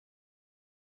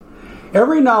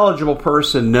Every knowledgeable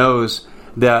person knows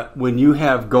that when you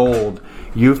have gold,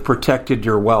 you've protected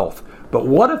your wealth. But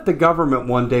what if the government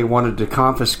one day wanted to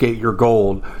confiscate your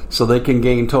gold so they can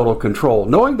gain total control,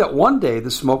 knowing that one day the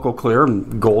smoke will clear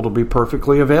and gold will be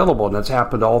perfectly available, and that's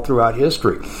happened all throughout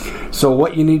history. So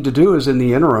what you need to do is, in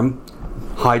the interim,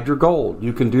 hide your gold.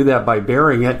 You can do that by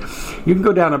burying it. You can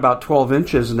go down about 12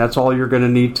 inches, and that's all you're going to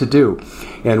need to do.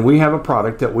 And we have a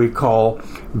product that we call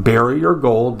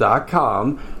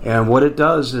buryyourgold.com, and what it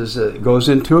does is it goes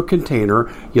into a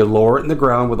container. You lower it in the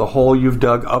ground with a hole you've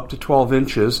dug up to 12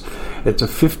 inches. It's a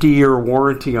 50-year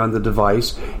warranty on the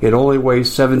device. It only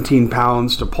weighs 17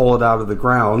 pounds to pull it out of the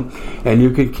ground, and you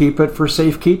can keep it for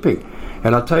safekeeping.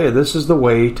 And I'll tell you, this is the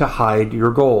way to hide your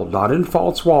gold, not in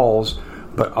false walls,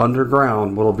 but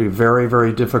underground. Will be very,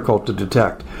 very difficult to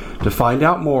detect. To find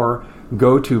out more,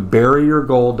 go to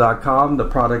buryyourgold.com. The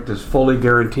product is fully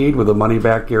guaranteed with a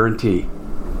money-back guarantee.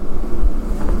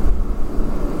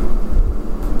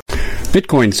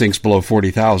 Bitcoin sinks below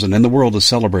 40,000, and the world is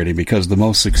celebrating because the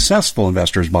most successful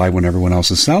investors buy when everyone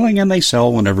else is selling, and they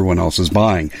sell when everyone else is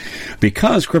buying.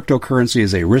 Because cryptocurrency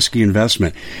is a risky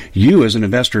investment, you as an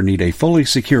investor need a fully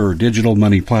secure digital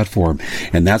money platform,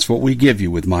 and that's what we give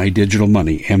you with My Digital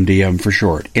Money, MDM for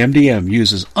short. MDM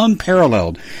uses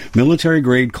unparalleled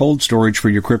military-grade cold storage for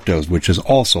your cryptos, which is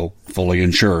also fully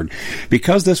insured.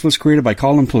 Because this was created by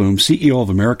Colin Plume, CEO of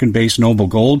American-based Noble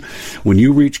Gold, when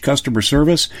you reach customer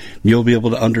service, you'll be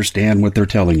able to understand what they're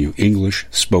telling you. English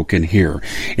spoken here.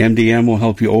 MDM will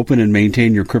help you open and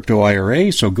maintain your crypto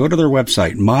IRA, so go to their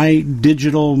website,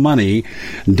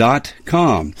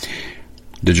 mydigitalmoney.com.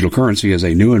 Digital currency is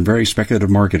a new and very speculative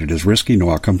market. It is risky.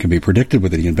 No outcome can be predicted.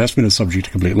 Whether the investment is subject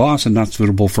to complete loss and not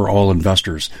suitable for all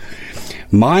investors.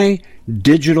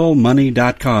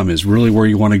 MyDigitalMoney.com is really where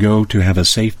you want to go to have a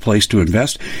safe place to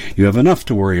invest. You have enough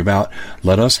to worry about.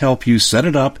 Let us help you set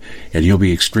it up, and you'll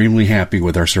be extremely happy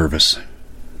with our service.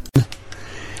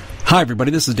 Hi, everybody.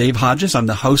 This is Dave Hodges. I'm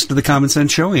the host of The Common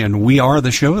Sense Show, and we are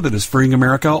the show that is freeing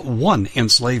America one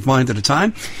enslaved mind at a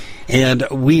time. And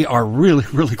we are really,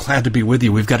 really glad to be with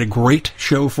you. We've got a great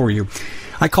show for you.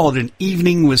 I call it an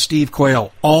evening with Steve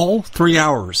Quayle. All 3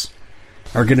 hours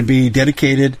are going to be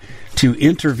dedicated to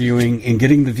interviewing and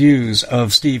getting the views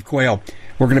of Steve Quayle.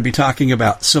 We're going to be talking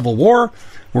about Civil War,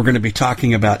 we're going to be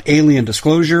talking about alien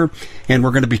disclosure, and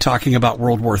we're going to be talking about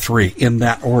World War III in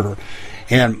that order.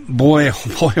 And boy,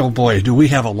 oh boy, do we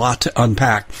have a lot to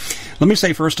unpack. Let me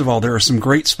say, first of all, there are some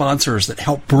great sponsors that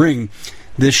help bring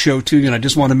this show to you, and I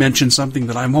just want to mention something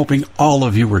that I'm hoping all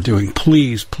of you are doing.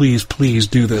 Please, please, please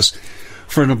do this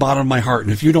from the bottom of my heart.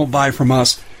 And if you don't buy from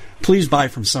us, please buy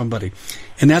from somebody.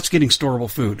 And that's getting storable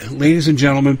food. Ladies and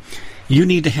gentlemen, you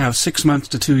need to have 6 months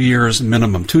to 2 years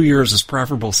minimum. 2 years is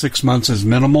preferable. 6 months is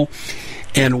minimal.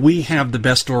 And we have the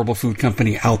best storable food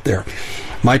company out there.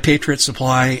 My Patriot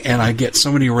Supply, and I get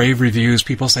so many rave reviews,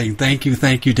 people saying, thank you,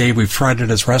 Dave. We've tried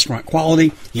it as restaurant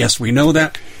quality. Yes, we know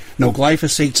that. No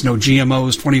glyphosates, no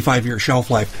GMOs, 25-year shelf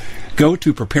life. Go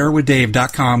to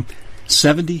preparewithdave.com,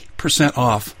 70%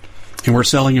 off. And we're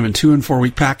selling them in 2 and 4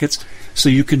 week packets so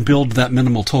you can build that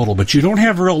minimal total. But you don't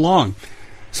have real long,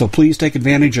 so please take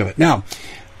advantage of it. Now,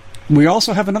 we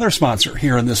also have another sponsor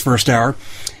here in this first hour.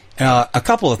 A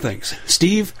couple of things.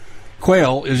 Steve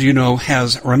Quayle, as you know,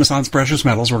 has Renaissance Precious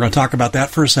Metals. We're going to talk about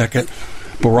that for a second.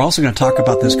 But we're also going to talk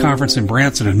about this conference in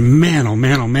Branson. And man, oh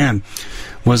man,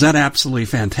 was that absolutely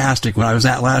fantastic when I was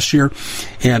at last year.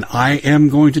 And I am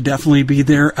going to definitely be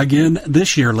there again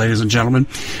this year, ladies and gentlemen.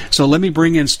 So let me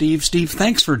bring in Steve. Steve,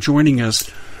 thanks for joining us.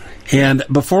 And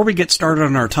before we get started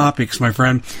on our topics, my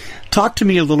friend, talk to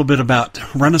me a little bit about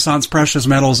Renaissance Precious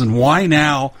Metals and why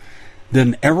now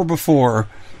than ever before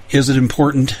is it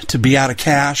important to be out of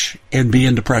cash and be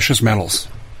into precious metals?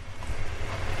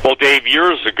 Well, Dave,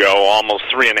 years ago, almost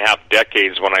 3.5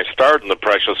 decades, when I started in the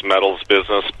precious metals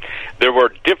business, there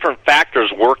were different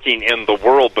factors working in the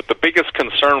world, but the biggest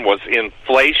concern was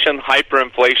inflation,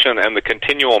 hyperinflation, and the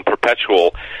continual and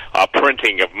perpetual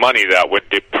printing of money that would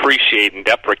depreciate and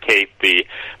deprecate the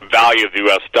value of the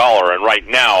U.S. dollar. And right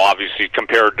now, obviously,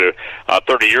 compared to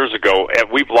 30 years ago,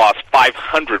 we've lost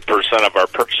 500% of our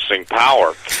purchasing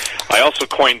power. I also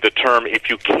coined the term,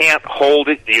 if you can't hold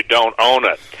it, you don't own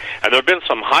it. And there have been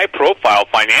some high-profile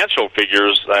financial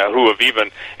figures who have even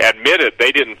admitted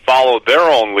they didn't follow their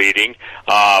own leading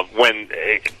when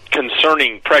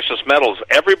concerning precious metals,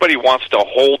 everybody wants to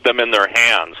hold them in their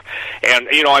hands. And,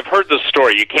 I've heard this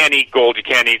story, you can't eat gold, you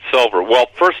can't eat silver. Well,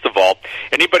 first of all,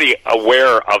 anybody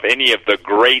aware of any of the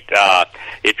great,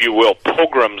 if you will,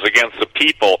 pogroms against the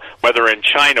people, whether in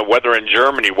China, whether in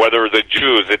Germany, whether the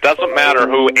Jews, it doesn't matter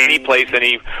who, any place,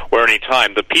 anywhere, any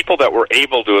time, the people that were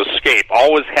able to escape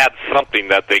always had something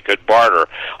that they could barter.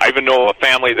 I even know a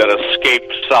family that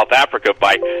escaped South Africa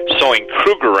by sewing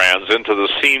Krugerrands into the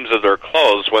seams of their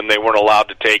clothes when they weren't allowed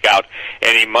to take out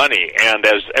any money. And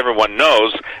as everyone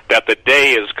knows, that the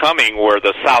day is coming where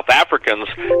the South Africans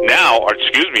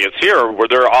it's here, where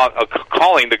they're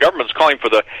the government's calling for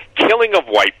the killing of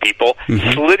white people,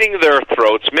 slitting their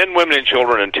throats, men, women, and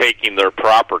children, and taking their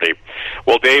property.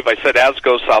 Well, Dave, I said, as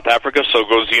goes South Africa, so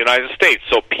goes the United States.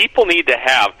 So people need to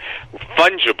have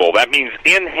fungible, that means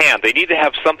in hand. They need to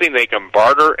have something they can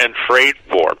barter and trade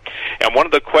for. And one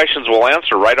of the questions we'll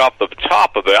answer right off the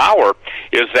top of the hour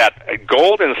is that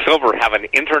gold and silver have an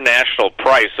international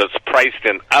price that's priced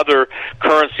in other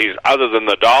currencies other than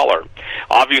the dollar.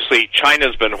 Obviously,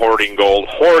 China's been hoarding gold,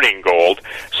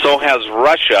 so has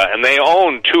Russia, and they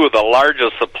own two of the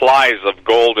largest supplies of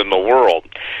gold in the world.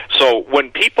 So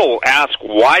when people ask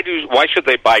why should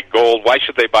they buy gold, why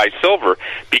should they buy silver,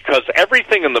 because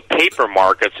everything in the paper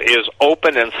markets is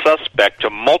open and suspect to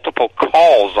multiple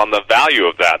calls on the value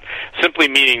of that, simply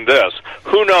meaning this: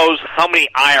 who knows how many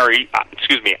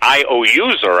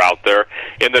IOUs are out there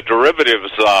in the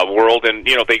derivatives world, and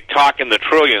they talk in the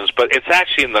trillions, but it's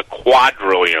actually in the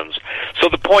quadrillions. So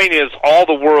the point is, all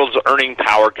the world's earning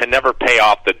power can never pay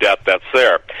off the debt that's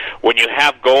there. When you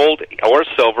have gold or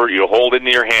silver, you hold it in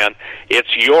your hand,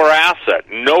 it's your asset.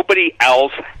 Nobody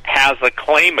else has a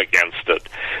claim against it.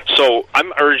 So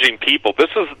I'm urging people, this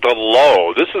is the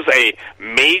low. This is a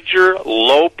major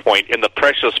low point in the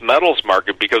precious metals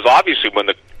market, because obviously when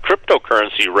the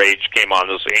cryptocurrency rage came on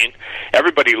the scene,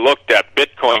 everybody looked at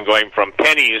Bitcoin going from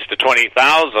pennies to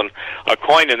 20,000 a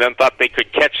coin, and then thought they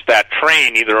could catch that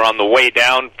train either on the way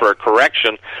down for a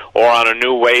correction or on a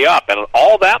new way up. And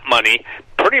all that money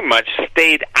pretty much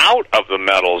stayed out of the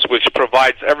metals, which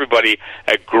provides everybody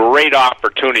a great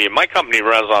opportunity. My company,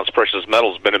 Renaissance Precious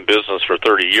Metals, has been in business for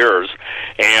 30 years,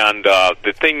 and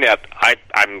the thing that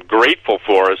I'm grateful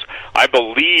for is I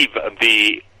believe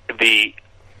the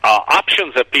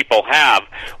options that people have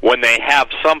when they have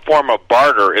some form of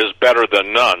barter is better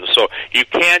than none. So you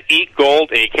can't eat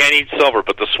gold and you can't eat silver,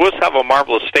 but the Swiss have a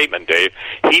marvelous statement, Dave.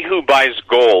 He who buys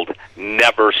gold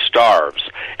never starves.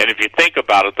 And if you think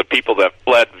about it, the people that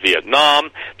fled Vietnam,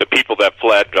 the people that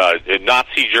fled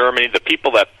Nazi Germany, the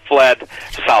people that fled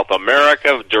South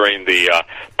America during the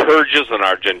purges in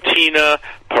Argentina,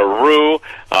 Peru,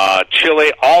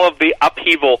 Chile, all of the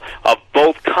upheaval of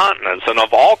both continents and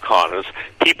of all continents,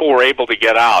 people were able to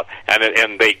get out,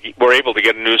 and they were able to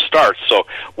get a new start. So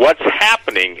what's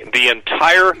happening, the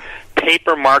entire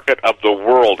paper market of the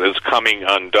world is coming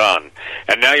undone.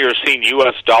 And now you're seeing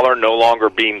U.S. dollar no longer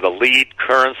being the lead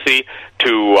currency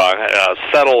to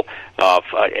settle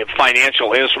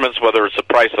financial instruments, whether it's the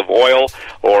price of oil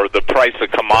or the price of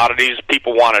commodities.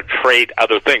 People want to trade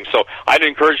other things. So I'd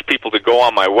encourage people to go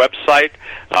on my website,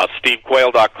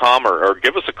 stevequayle.com, or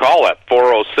give us a call at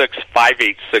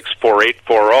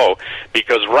 406-586-4840,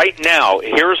 because right now,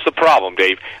 here's the problem,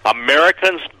 Dave.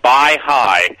 Americans buy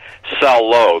high, sell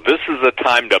low. This is the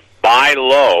time to buy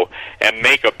low and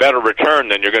make a better return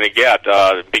than you're going to get,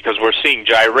 because we're seeing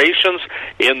gyrations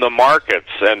in the markets,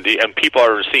 and people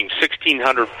are seeing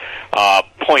 1,600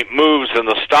 point moves in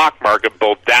the stock market,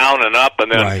 both down and up,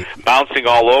 and then bouncing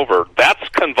all over. That's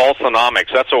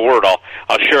convulsionomics. That's a word.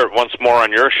 I'll share it once more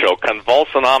on your show.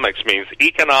 Convulsionomics means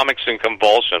economics in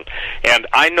convulsion. And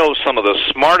I know some of the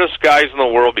smartest guys in the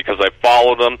world because I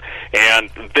follow them,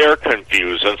 and they're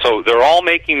confused. And so they're all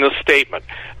making this statement: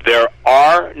 there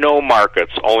are no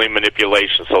markets, only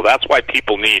manipulation. So that's why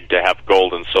people need to have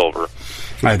gold and silver.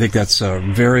 I think that's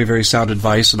very, very sound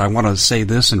advice, and I want to say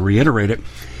this and reiterate it.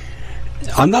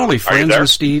 I'm not only friends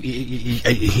with Steve.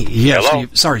 Steve.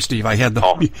 Sorry, Steve. I had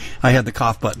the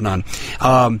cough button on.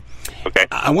 Okay.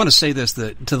 I want to say this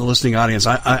to the listening audience.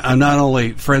 I'm not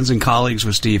only friends and colleagues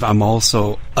with Steve, I'm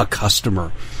also a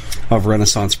customer of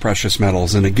Renaissance Precious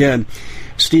Metals. And again,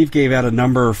 Steve gave out a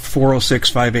number,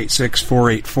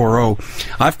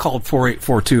 406-586-4840. I've called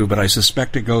 4842, but I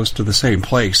suspect it goes to the same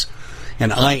place.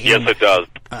 And yes, it does.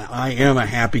 I am a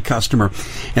happy customer.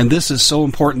 And this is so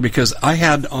important because I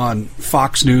had on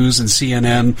Fox News and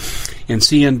CNN and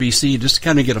CNBC just to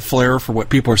kind of get a flair for what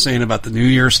people are saying about the new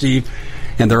year, Steve.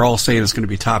 and they're all saying it's going to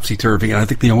be topsy-turvy. And I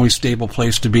think the only stable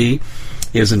place to be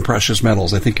is in precious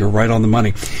metals. I think you're right on the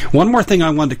money. One more thing I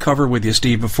wanted to cover with you,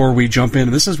 Steve, before we jump in,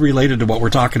 and this is related to what we're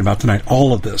talking about tonight,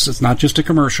 all of this. It's not just a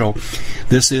commercial.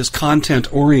 This is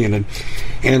content-oriented.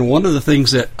 And one of the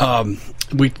things that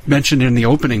we mentioned in the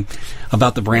opening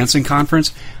about the Branson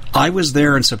Conference, I was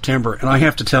there in September, and I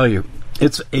have to tell you,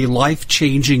 it's a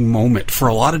life-changing moment for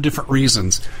a lot of different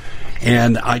reasons.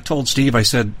 And I told Steve, I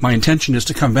said, my intention is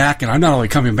to come back, and I'm not only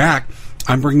coming back,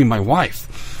 I'm bringing my wife.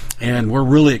 And we're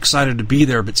really excited to be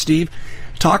there. But Steve,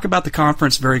 talk about the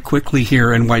conference very quickly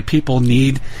here and why people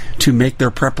need to make their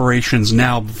preparations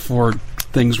now before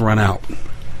things run out.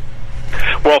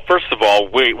 Well, first of all,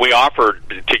 we offered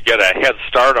to get a head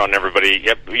start on everybody.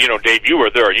 You know, Dave, you were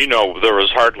there. You know there was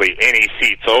hardly any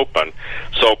seats open.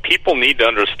 So people need to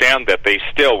understand that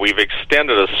we've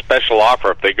extended a special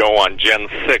offer if they go on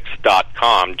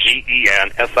gen6.com,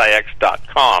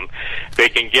 GENSIX.com. They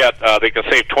can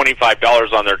save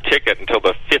 $25 on their ticket until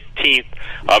the 15th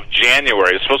of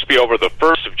January. It's supposed to be over the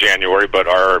 1st of January, but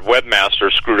our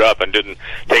webmaster screwed up and didn't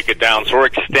take it down, so we're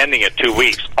extending it 2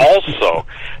 weeks. Also,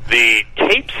 the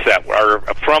tapes that are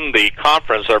from the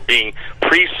conference are being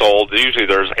pre-sold. Usually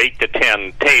there's 8 to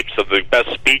 10 tapes of the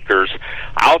best speakers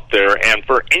out there, and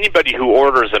for anybody who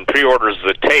orders and pre-orders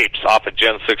the tapes off of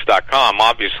gen6.com,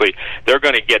 obviously they're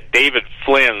going to get David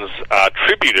Flynn's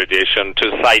tribute edition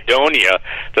to Cydonia,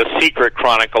 the Secret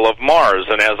Chronicle of Mars.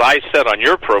 And as I said on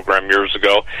your program years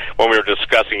ago when we were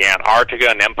discussing Antarctica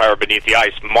and Empire Beneath the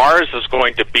Ice, Mars is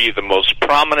going to be the most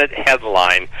prominent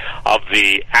headline of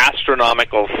the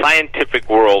astronomical scientific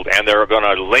world, and they're going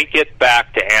to link it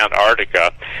back to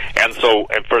Antarctica. And so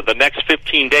for the next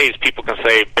 15 days, people can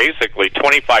save basically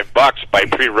 $25 by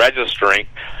pre-registering,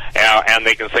 and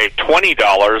they can save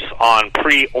 $20 on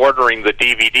pre-ordering the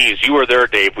DVDs. You were there,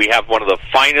 Dave. We have one of the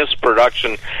finest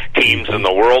production teams in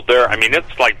the world there. I mean,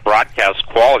 it's like broadcast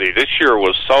quality. This year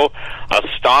was so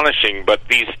astonishing, but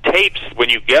these tapes, when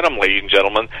you get them, ladies and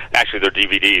gentlemen, actually they're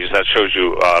DVDs. That shows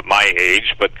you my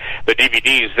age, but the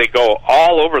DVDs, they go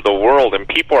all over the world, and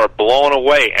people are blown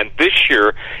away. And this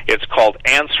year, it's called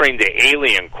Answering the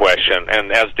Alien Question.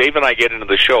 And as Dave and I get into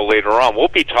the show later on, we'll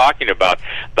be talking about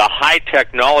the high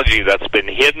technology that's been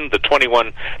hidden, the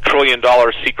 $21 trillion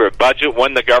secret budget,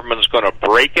 when the government's going to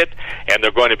break it, and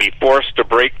they're going to be forced to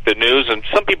break the news. And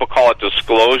some people call it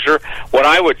disclosure. What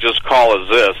I would just call is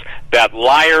this, that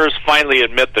liars finally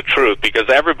admit the truth, because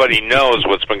everybody knows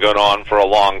what's been going on for a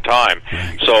long time.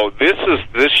 So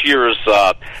this year's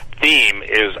theme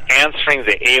is Answering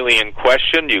the Alien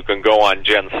Question. You can go on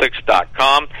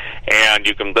gen6.com, and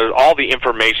there's all the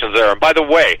information there. And by the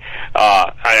way,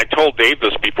 I told Dave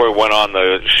this before we went on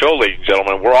the show, ladies and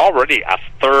gentlemen, we're already a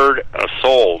third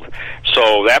sold.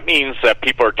 So that means that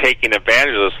people are taking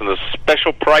advantage of this, and the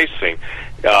special pricing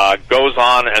goes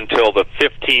on until the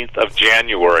 15th of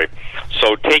January.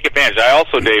 So take advantage. I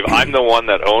also, Dave, I'm the one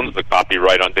that owns the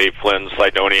copyright on Dave Flynn's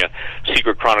Cydonia,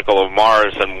 Secret Chronicle of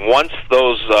Mars, and once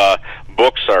those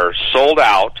books are sold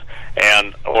out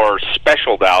or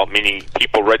specialed out, meaning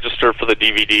people register for the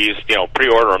DVDs,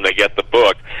 pre-order them, they get the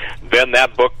book, then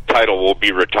that book title will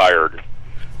be retired.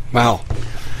 Wow.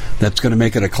 That's going to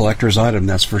make it a collector's item,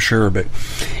 that's for sure. But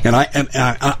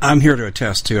I'm here to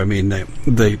attest to. I mean,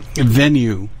 the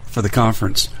venue for the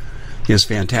conference is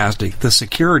fantastic. The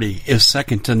security is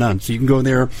second to none. So you can go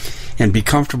there and be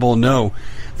comfortable and know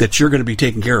that you're going to be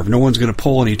taken care of. No one's going to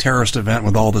pull any terrorist event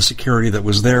with all the security that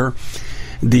was there.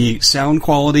 The sound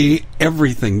quality,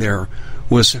 everything there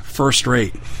was first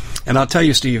rate. And I'll tell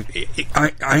you, Steve,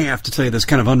 I have to tell you this,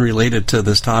 kind of unrelated to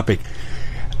this topic.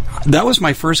 That was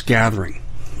my first gathering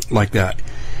like that.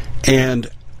 And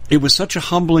it was such a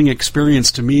humbling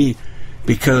experience to me,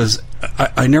 because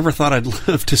I never thought I'd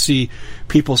live to see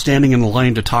people standing in the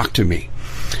line to talk to me.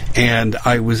 And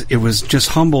it was just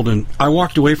humbled, and I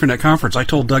walked away from that conference. I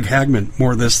told Doug Hagman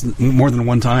more than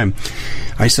one time.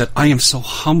 I said, I am so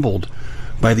humbled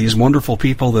by these wonderful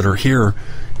people that are here,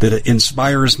 that it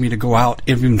inspires me to go out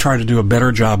and even try to do a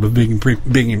better job of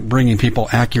bringing people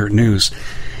accurate news.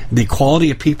 The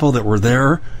quality of people that were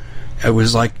there, it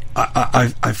was like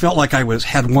I felt like I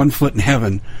had one foot in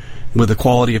heaven with the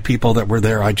quality of people that were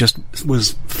there. I just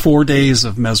was 4 days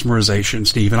of mesmerization,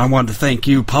 Steve, and I wanted to thank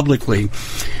you publicly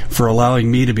for allowing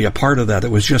me to be a part of that.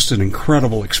 It was just an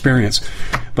incredible experience.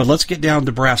 But let's get down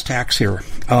to brass tacks here.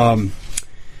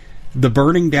 The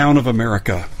burning down of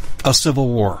America, a civil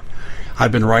war.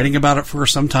 I've been writing about it for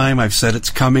some time. I've said it's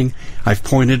coming. I've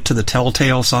pointed to the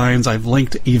telltale signs. I've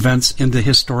linked events into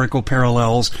historical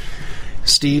parallels.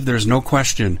 Steve, there's no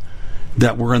question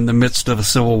that we're in the midst of a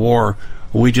civil war.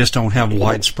 We just don't have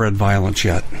widespread violence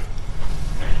yet.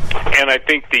 And I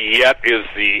think the yet is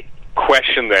the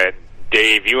question that,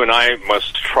 Dave, you and I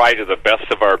must try to the best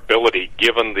of our ability,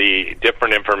 given the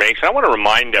different information. I want to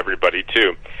remind everybody,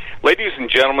 too, ladies and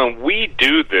gentlemen, we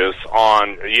do this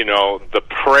on, the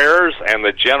prayers and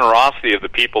the generosity of the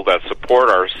people that support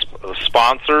our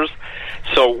sponsors.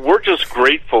 So we're just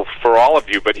grateful for all of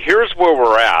you. But here's where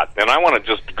we're at, and I want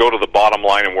to just go to the bottom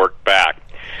line and work back.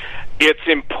 It's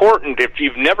important, if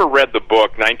you've never read the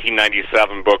book,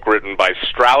 1997 book written by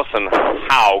Strauss and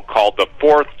Howe called The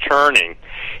Fourth Turning,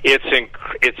 it's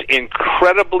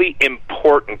incredibly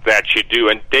important that you do.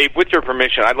 And Dave, with your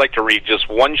permission, I'd like to read just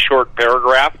one short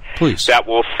paragraph. Please. That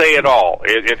will say it all.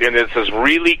 And this is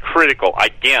really critical.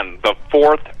 Again, the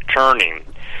fourth turning.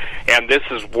 And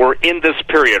we're in this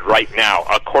period right now,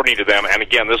 according to them. And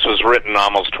again, this was written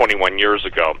almost 21 years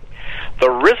ago. The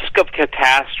risk of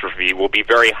catastrophe will be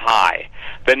very high.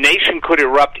 The nation could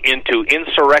erupt into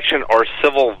insurrection or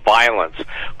civil violence,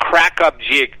 crack up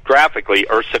geographically,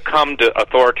 or succumb to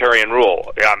authoritarian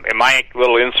rule. In my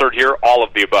little insert here, all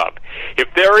of the above.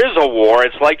 If there is a war,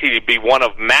 it's likely to be one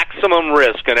of maximum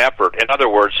risk and effort. In other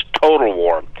words, total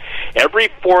war. Every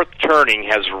fourth turning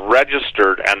has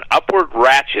registered an upward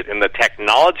ratchet in the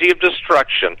technology of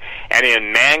destruction and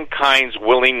in mankind's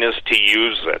willingness to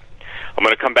use it. I'm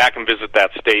going to come back and visit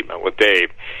that statement with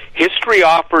Dave. History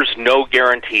offers no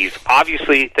guarantees.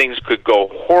 Obviously, things could go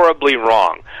horribly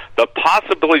wrong. The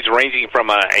possibilities ranging from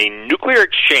a nuclear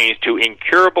exchange to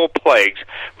incurable plagues,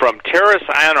 from terrorist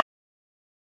anarchy.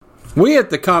 We at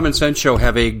the Common Sense Show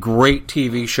have a great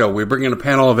TV show. We bring in a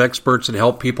panel of experts and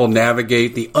help people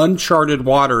navigate the uncharted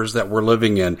waters that we're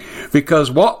living in.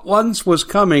 Because what once was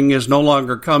coming is no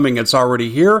longer coming. It's already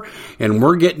here, and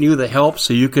we're getting you the help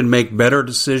so you can make better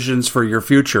decisions for your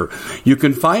future. You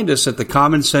can find us at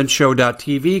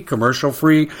thecommonsenseshow.tv,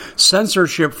 commercial-free,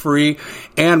 censorship-free,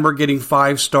 and we're getting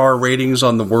 5-star ratings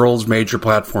on the world's major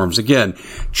platforms. Again,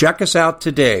 check us out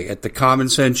today at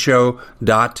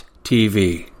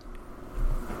thecommonsenseshow.tv.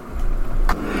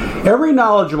 Every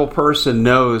knowledgeable person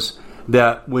knows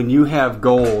that when you have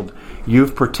gold,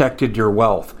 you've protected your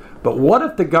wealth. But what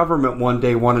if the government one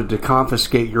day wanted to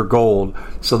confiscate your gold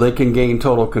so they can gain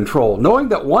total control, knowing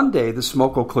that one day the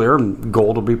smoke will clear and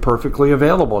gold will be perfectly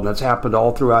available, and that's happened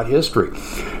all throughout history.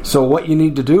 So what you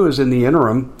need to do is, in the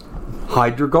interim,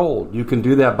 hide your gold. You can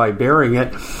do that by burying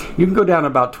it. You can go down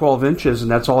about 12 inches, and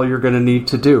that's all you're going to need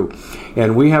to do.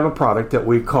 And we have a product that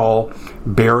we call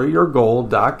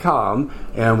buryyourgold.com,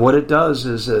 and what it does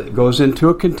is it goes into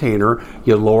a container.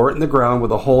 You lower it in the ground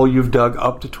with a hole you've dug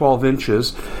up to 12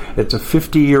 inches. It's a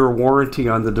 50-year warranty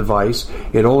on the device.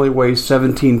 It only weighs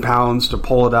 17 pounds to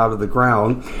pull it out of the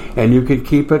ground, and you can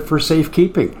keep it for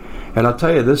safekeeping. And I'll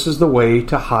tell you, this is the way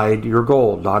to hide your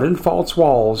gold. Not in false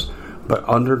walls, but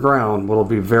underground will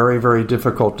be very, very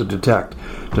difficult to detect.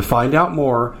 To find out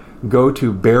more, go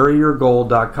to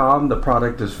buryyourgold.com. The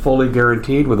product is fully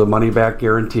guaranteed with a money-back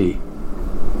guarantee.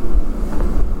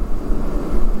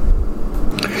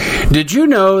 Did you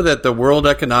know that the World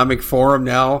Economic Forum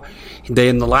now,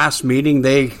 in the last meeting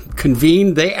they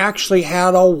convened, they actually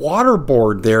had a water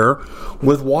board there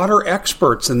with water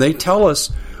experts, and they tell us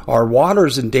our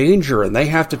water's in danger and they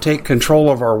have to take control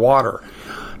of our water.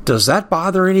 Does that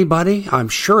bother anybody? I'm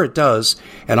sure it does.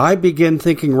 And I begin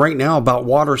thinking right now about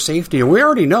water safety. And we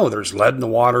already know there's lead in the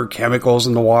water, chemicals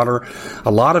in the water.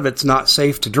 A lot of it's not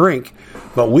safe to drink.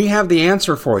 But we have the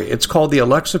answer for you. It's called the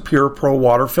Alexa Pure Pro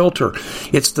Water Filter.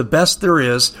 It's the best there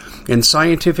is, and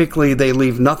scientifically they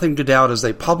leave nothing to doubt as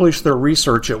they publish their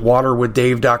research at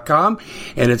waterwithdave.com,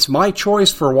 and it's my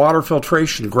choice for water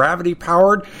filtration.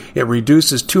 Gravity-powered, it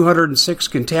reduces 206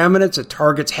 contaminants, it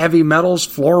targets heavy metals,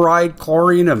 fluoride,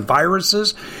 chlorine, and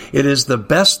viruses. It is the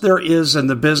best there is in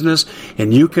the business,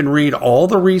 and you can read all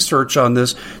the research on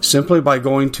this simply by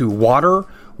going to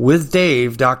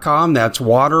waterwithdave.com. That's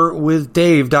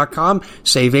waterwithdave.com.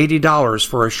 Save $80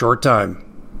 for a short time.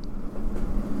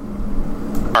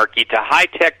 To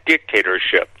high-tech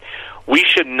dictatorship. We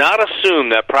should not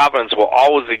assume that Providence will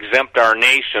always exempt our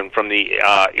nation from the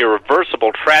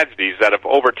irreversible tragedies that have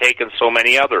overtaken so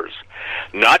many others.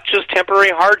 Not just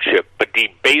temporary hardship, but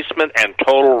debasement and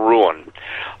total ruin.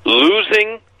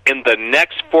 Losing in the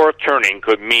next fourth turning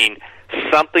could mean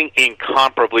something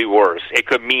incomparably worse. It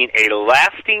could mean a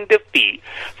lasting defeat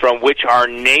from which our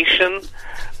nation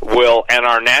will and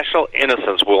our national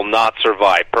innocence will not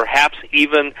survive, perhaps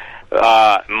even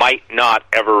might not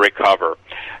ever recover.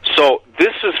 So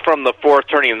this is from the fourth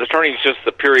turning, and the turning is just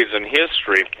the periods in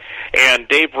history. And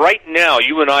Dave, right now,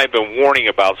 you and I have been warning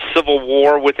about civil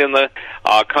war within the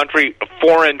country,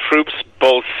 foreign troops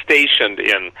both stationed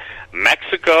in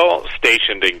Mexico,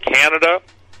 stationed in Canada,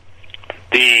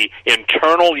 the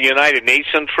internal United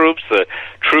Nations troops, the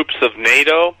troops of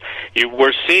NATO.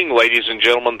 We're seeing, ladies and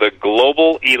gentlemen, the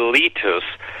global elitists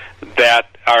that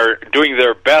are doing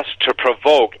their best to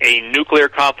provoke a nuclear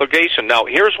conflagration. Now,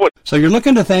 here's what... So you're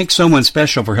looking to thank someone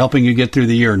special for helping you get through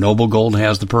the year. Noble Gold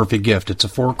has the perfect gift. It's a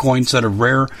 4-coin set of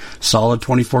rare, solid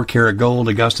 24-karat gold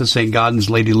Augustus St. Gaudens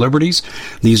Lady Liberties.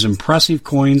 These impressive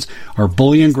coins are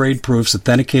bullion-grade proofs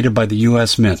authenticated by the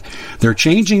U.S. Mint. They're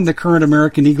changing the current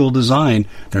American Eagle design.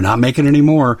 They're not making any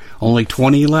more. Only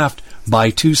 20 left.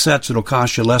 Buy 2 sets. It'll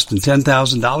cost you less than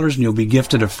 $10,000, and you'll be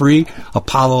gifted a free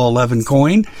Apollo 11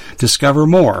 coin. Discover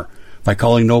more by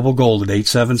calling Noble Gold at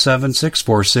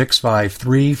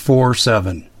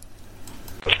 877-646-5347.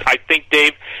 I think,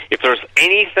 Dave, if there's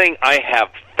anything I have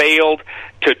failed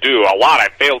to do, a lot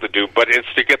I've failed to do, but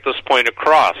it's to get this point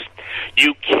across.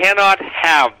 You cannot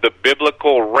have the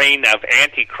biblical reign of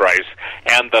Antichrist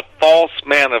and the false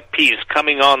man of peace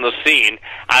coming on the scene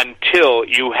until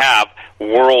you have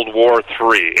World War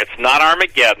III. It's not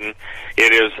Armageddon.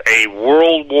 It is a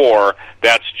world war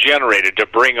that's generated to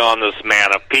bring on this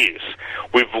man of peace.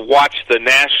 We've watched the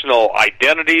national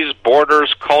identities,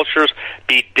 borders, cultures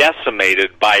be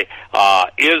decimated by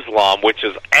Islam, which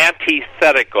is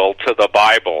antithetical to the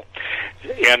Bible.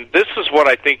 And this is what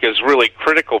I think is really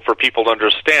critical for people to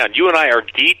understand. You and I are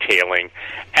detailing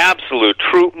absolute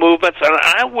troop movements, and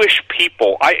I wish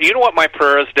people, you know what my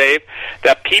prayer is, Dave?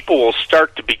 That people will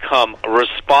start to become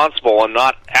responsible and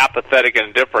not apathetic and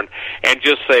indifferent and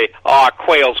just say,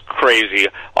 Quayle's crazy,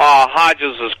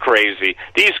 Hodges is crazy,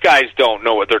 these guys don't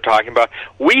know what they're talking about.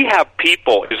 We have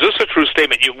people, is this a true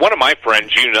statement? One of my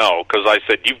friends, you know, because I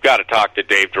said, you've got to talk to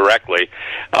Dave directly.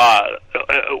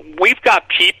 We've got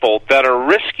people that are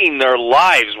risking their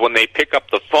lives when they pick up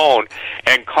the phone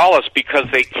and call us because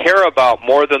they care about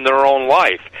more than their own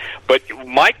life. But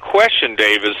my question,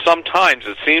 Dave, is sometimes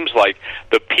it seems like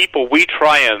the people we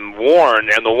try and warn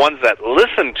and the ones that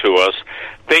listen to us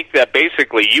think that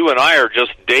basically you and I are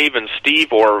just Dave and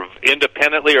Steve, or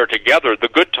independently or together, the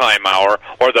good time hour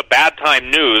or the bad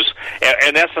time news.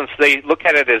 In essence, they look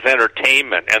at it as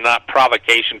entertainment and not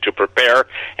provocation to prepare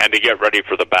and to get ready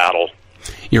for the battle.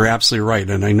 You're absolutely right,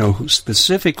 and I know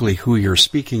specifically who you're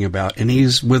speaking about, and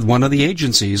he's with one of the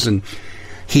agencies, and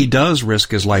he does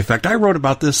risk his life. In fact, I wrote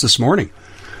about this morning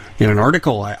in an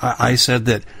article. I said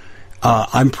that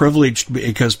I'm privileged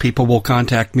because people will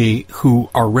contact me who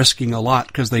are risking a lot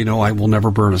because they know I will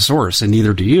never burn a source, and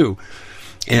neither do you.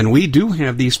 And we do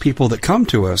have these people that come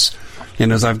to us,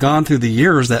 and as I've gone through the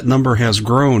years, that number has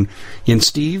grown. And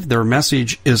Steve, their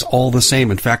message is all the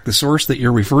same. In fact, the source that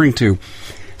you're referring to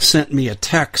sent me a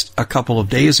text a couple of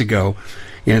days ago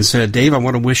and said, Dave, I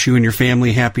want to wish you and your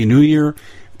family Happy New Year.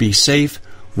 Be safe.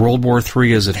 World War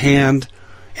III is at hand.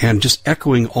 And just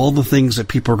echoing all the things that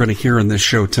people are going to hear in this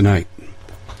show tonight.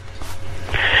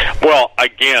 Well,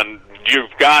 again, you've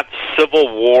got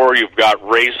civil war, you've got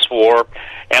race war,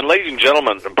 and ladies and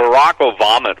gentlemen, Barack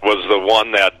Obama was the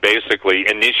one that basically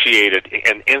initiated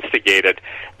and instigated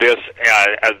this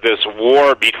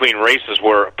war between races,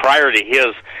 where prior to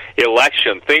his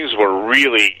election, things were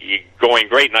really going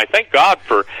great. And I thank God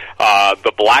for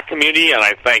the black community, and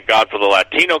I thank God for the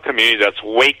Latino community that's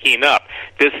waking up.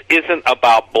 This isn't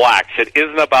about blacks. It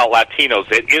isn't about Latinos.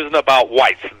 It isn't about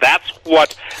whites. That's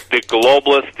what the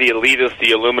globalists, the elitists,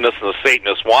 the illuminists, and the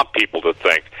Satanists want people to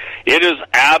think. It is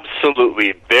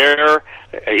absolutely their,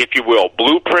 if you will,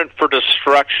 blueprint for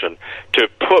destruction to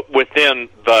put within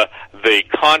the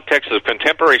context of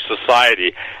contemporary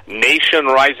society, nation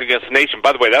rise against nation.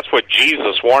 By the way, that's what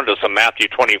Jesus warned us in Matthew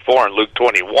 24 and Luke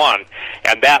 21,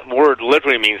 and that word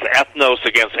literally means ethnos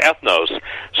against ethnos.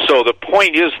 So the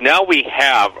point is, now we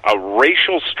have a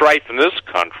racial strife in this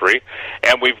country,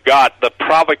 and we've got the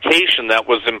provocation that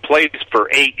was in place for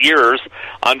 8 years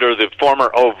under the former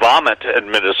Obama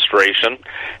administration.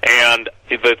 And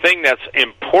the thing that's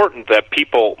important that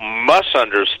people must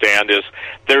understand is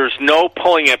there's no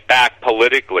pulling it back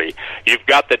politically. You've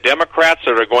got the Democrats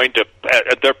that are going to,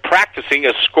 they're practicing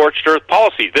a scorched earth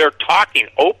policy. They're talking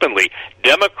openly.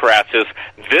 Democrats is,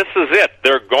 this is it.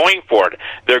 They're going for it.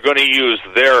 They're going to use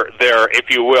their, if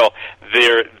you will,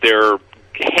 their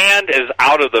hand is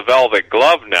out of the velvet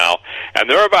glove now, and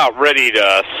they're about ready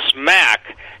to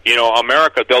smack,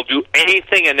 America. They'll do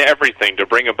anything and everything to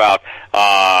bring about,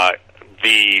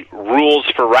 the rules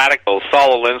for radical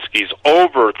Saul Alinsky's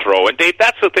overthrow. And Dave,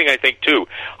 that's the thing I think too.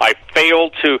 I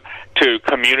failed to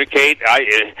communicate.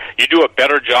 You do a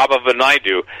better job of it than I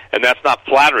do, and that's not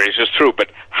flattery, it's just true. But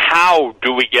how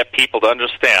do we get people to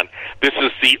understand this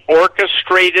is the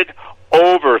orchestrated,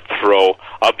 overthrow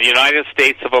of the United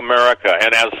States of America.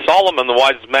 And as Solomon, the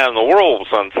wisest man in the world,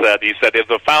 son said, he said, if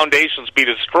the foundations be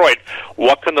destroyed,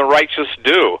 what can the righteous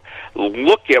do?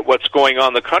 Look at what's going on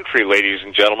in the country, ladies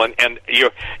and gentlemen, and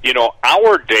you know,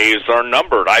 our days are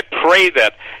numbered. I pray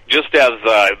that just as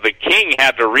the king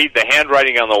had to read the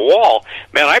handwriting on the wall,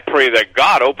 man, I pray that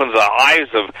God opens the eyes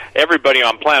of everybody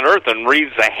on planet Earth and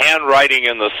reads the handwriting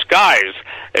in the skies,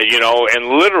 you know, and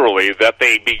literally that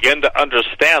they begin to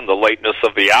understand the lateness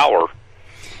of the hour.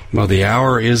 Well, the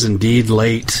hour is indeed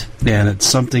late, and it's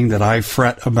something that I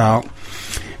fret about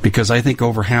because I think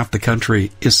over half the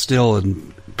country is still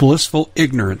in blissful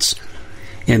ignorance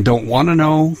and don't want to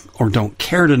know or don't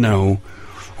care to know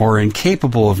or are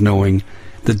incapable of knowing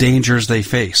the dangers they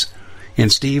face.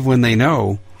 And Steve, when they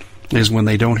know, is when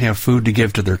they don't have food to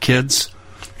give to their kids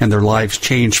and their lives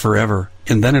change forever.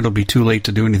 And then it'll be too late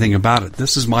to do anything about it.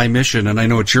 This is my mission, and I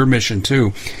know it's your mission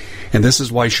too. And this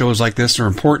is why shows like this are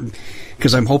important,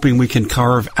 because I'm hoping we can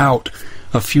carve out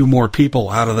a few more people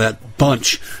out of that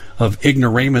bunch of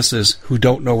ignoramuses who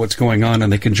don't know what's going on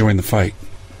and they can join the fight.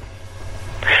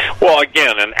 Well,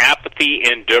 again, an apathy,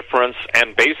 indifference,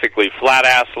 and basically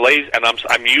flat-ass lazy, and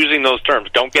I'm using those terms.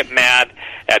 Don't get mad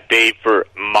at Dave for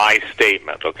my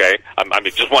statement, okay? I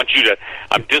just want you to,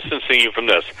 I'm distancing you from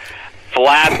this.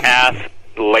 Flat-ass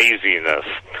laziness.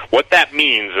 What that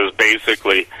means is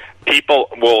basically people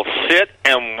will sit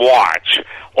and watch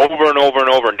over and over and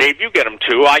over. And Dave, you get them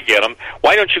too. I get them.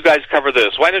 Why don't you guys cover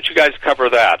this? Why don't you guys cover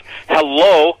that?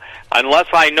 Hello? Unless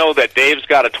I know that Dave's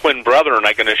got a twin brother, and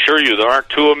I can assure you there aren't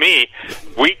two of me,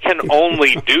 we can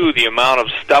only do the amount of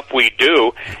stuff we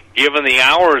do given the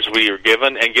hours we are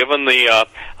given and given the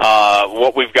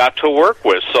what we've got to work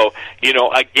with. So, you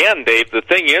know, again, Dave, the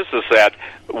thing is that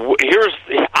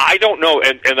I don't know,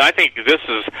 and I think this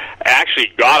is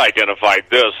actually God identified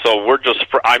this, so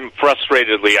I'm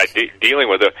frustratedly dealing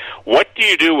with it. What do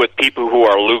you do with people who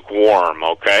are lukewarm,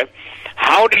 okay?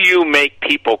 How do you make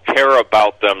people care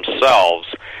about themselves?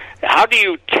 How do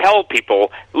you tell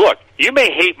people, look, you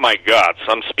may hate my guts.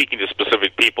 I'm speaking to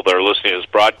specific people that are listening to this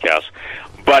broadcast.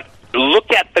 But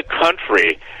look at the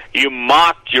country. You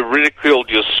mocked, you ridiculed,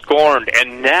 you scorned,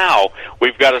 and now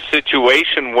we've got a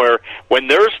situation where when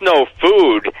there's no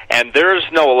food and there's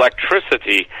no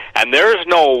electricity and there's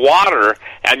no water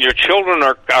and your children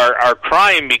are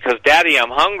crying because, Daddy, I'm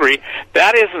hungry,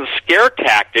 that isn't scare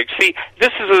tactics. See,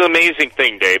 this is an amazing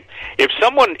thing, Dave. If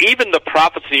someone, even the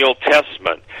prophets in the Old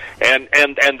Testament, and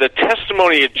the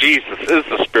testimony of Jesus is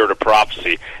the spirit of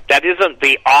prophecy. That isn't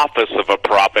the office of a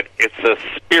prophet, it's the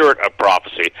spirit of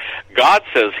prophecy. God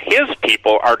says his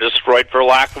people are destroyed for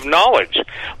lack of knowledge.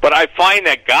 But I find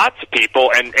that God's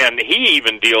people, and he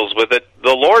even deals with it,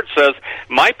 the Lord says,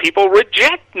 my people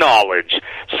reject knowledge.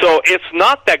 So it's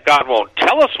not that God won't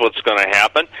tell us what's going to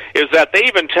happen, is that they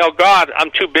even tell God,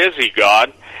 I'm too busy,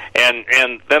 God. And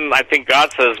then I think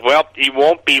God says, well, he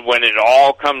won't be when it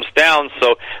all comes down.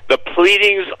 So the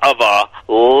pleadings of a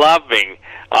loving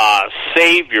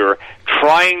Savior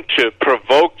trying to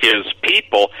provoke his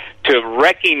people to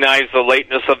recognize the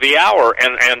lateness of the hour.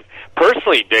 And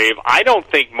personally, Dave, I don't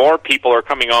think more people are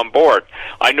coming on board.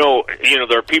 I know,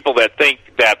 there are people that think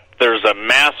that there's a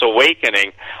mass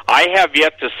awakening. I have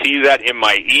yet to see that in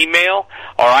my email,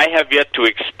 or I have yet to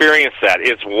experience that.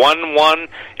 It's 1-1,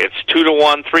 it's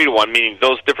 2-1, 3-1, meaning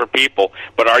those different people.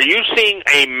 But are you seeing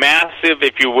a massive,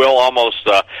 if you will, almost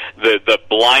the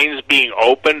blinds being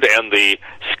opened and the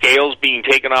scales being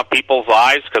taken off people's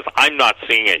eyes? Because I'm not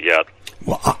seeing it yet.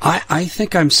 Well, I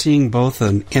think I'm seeing both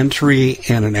an entry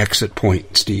and an exit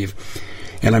point, Steve.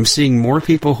 And I'm seeing more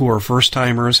people who are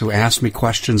first-timers who ask me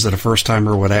questions that a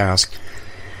first-timer would ask.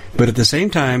 But at the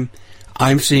same time,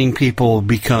 I'm seeing people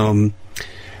become,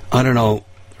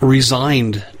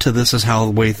 resigned to this is how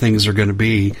the way things are going to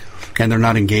be, and they're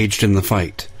not engaged in the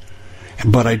fight.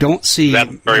 But I don't see...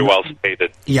 That's very well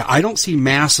stated. Yeah, I don't see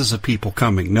masses of people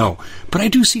coming, no. But I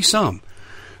do see some.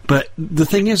 But the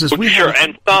thing is we sure, have...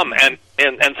 and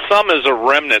some is a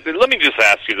remnant. Let me just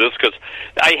ask you this, because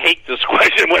I hate this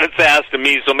question when it's asked to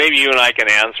me, so maybe you and I can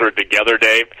answer it together,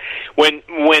 Dave.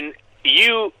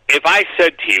 If I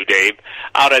said to you, Dave,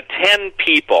 out of 10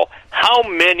 people, how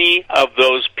many of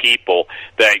those people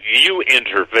that you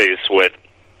interface with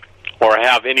or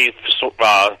have any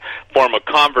form of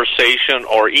conversation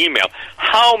or email,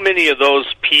 how many of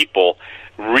those people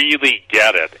really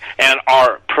get it and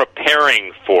are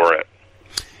preparing for it?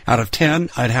 Out of 10,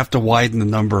 I'd have to widen the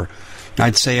number.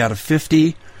 I'd say out of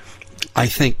 50, I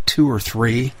think 2 or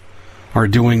 3 are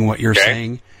doing what you're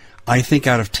saying. I think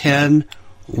out of 10,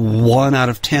 1 out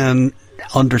of 10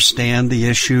 understand the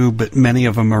issue, but many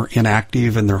of them are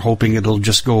inactive and they're hoping it'll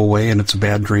just go away and it's a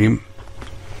bad dream.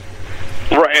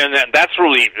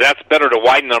 that's better to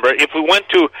widen number. If we went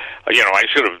to, I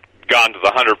should have gone to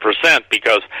the 100%,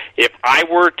 because if I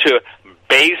were to,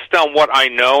 based on what I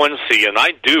know and see, and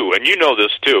I do, and you know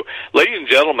this too, ladies and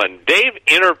gentlemen, Dave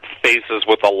interfaces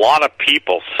with a lot of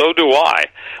people, so do I,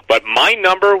 but my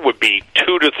number would be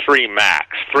 2 to 3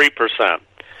 max, 3%.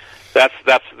 That's.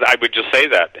 I would just say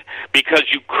that, because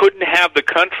you couldn't have the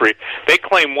country. They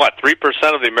claim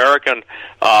 3% of the American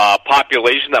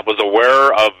population that was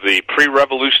aware of the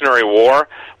pre-Revolutionary War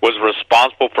was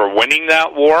responsible for winning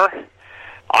that war.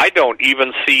 I don't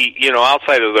even see,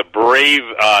 outside of the brave,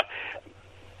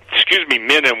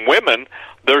 men and women.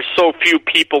 There's so few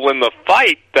people in the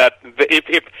fight that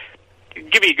if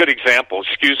give me a good example.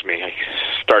 Excuse me, I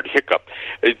start hiccup.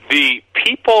 The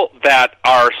people that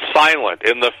are silent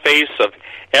in the face of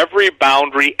every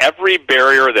boundary, every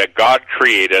barrier that God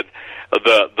created,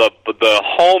 the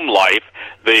home life,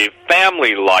 the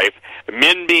family life,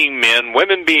 men being men,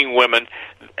 women being women,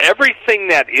 everything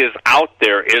that is out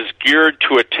there is geared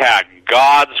to attack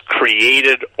God's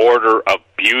created order of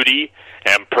beauty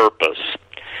and purpose.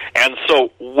 And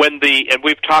so and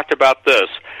we've talked about this,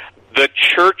 the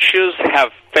churches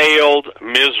have failed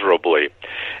miserably.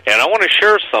 And I want to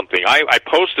share something. I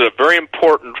posted a very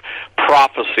important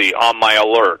prophecy on my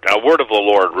alert, a word of the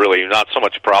Lord, really, not so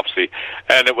much prophecy,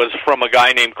 and it was from a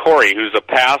guy named Corey, who's a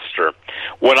pastor.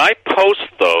 When I post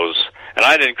those, and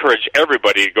I'd encourage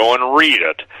everybody to go and read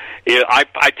it,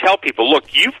 I tell people,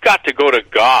 look, you've got to go to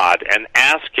God and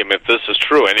ask Him if this is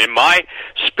true. And in my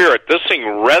spirit, this thing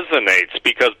resonates,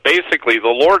 because basically the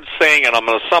Lord's saying, and I'm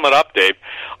going to sum it up, Dave,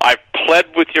 I've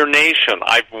pled with your nation,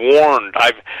 I've warned,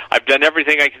 I've done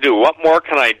everything I can do. What more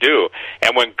can I do?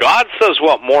 And when God says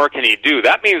what more can He do,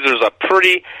 that means there's a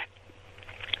pretty,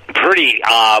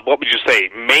 what would you say,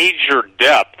 major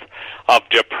depth of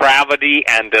depravity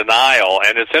and denial.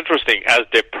 And it's interesting, as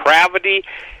depravity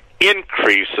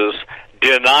increases,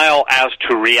 denial as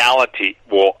to reality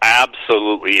will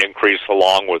absolutely increase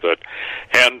along with it.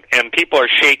 And people are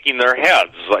shaking their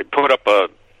heads. I put up a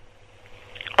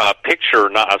picture,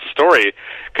 not a story,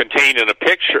 contained in a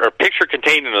picture, or picture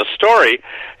contained in a story,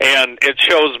 and it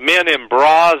shows men in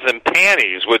bras and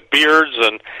panties with beards,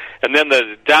 and then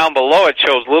down below it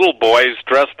shows little boys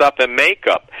dressed up in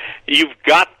makeup. You've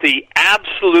got the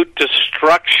absolute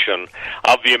destruction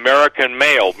of the American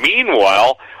male.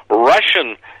 Meanwhile,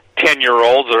 Russian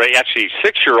 10-year-olds, or actually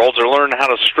 6-year-olds, are learning how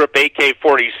to strip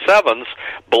AK-47s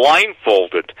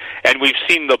blindfolded. And we've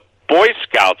seen the Boy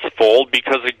Scouts fold,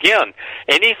 because, again,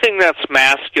 anything that's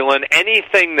masculine,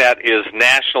 anything that is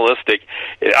nationalistic,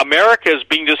 America is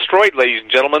being destroyed, ladies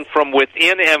and gentlemen, from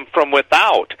within and from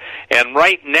without. And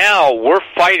right now, we're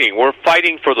fighting. We're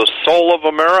fighting for the soul of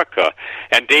America.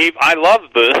 And, Dave, I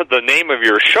love the name of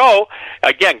your show.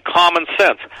 Again, Common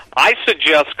Sense. I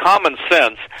suggest Common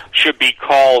Sense should be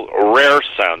called Rare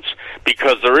Sense,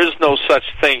 because there is no such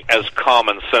thing as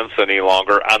common sense any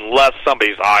longer unless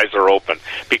somebody's eyes are open,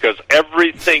 because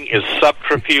everything is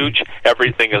subterfuge,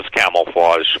 everything is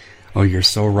camouflage. Oh, you're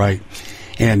so right.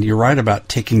 And you're right about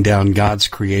taking down God's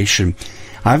creation.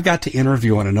 I've got to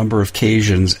interview on a number of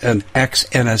occasions an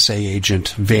ex-NSA agent,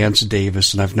 Vance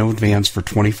Davis, and I've known Vance for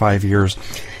 25 years.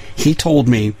 He told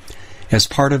me, as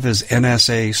part of his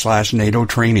NSA/NATO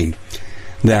training,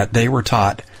 that they were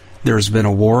taught there's been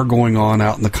a war going on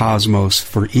out in the cosmos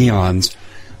for eons.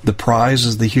 The prize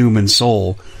is the human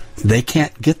soul. They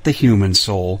can't get the human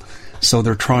soul, so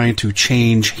they're trying to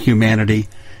change humanity,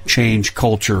 change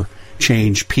culture,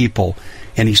 change people.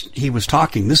 And he was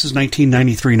talking, this is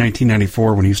 1993,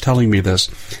 1994, when he was telling me this.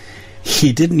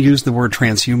 He didn't use the word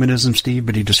transhumanism, Steve,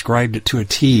 but he described it to a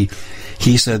T.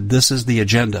 He said, this is the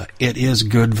agenda. It is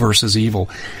good versus evil.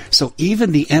 So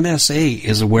even the NSA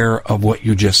is aware of what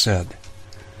you just said.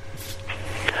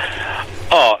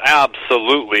 Oh,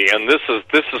 absolutely, and this is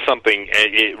something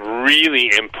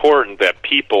really important that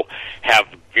people have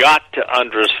got to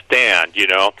understand.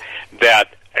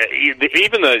 That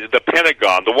even the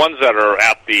Pentagon, the ones that are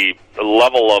at the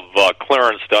level of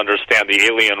clearance to understand the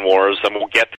alien wars, and we'll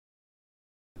get.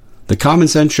 The Common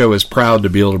Sense Show is proud to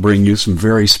be able to bring you some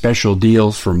very special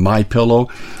deals from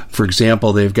MyPillow. For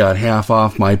example, they've got half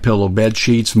off MyPillow bed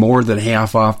sheets, more than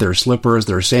half off their slippers,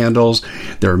 their sandals,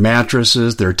 their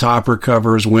mattresses, their topper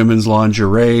covers, women's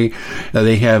lingerie.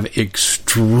 They have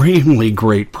extremely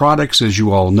great products, as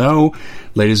you all know.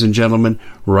 Ladies and gentlemen,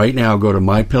 right now go to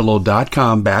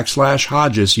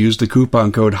mypillow.com/Hodges. Use the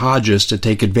coupon code Hodges to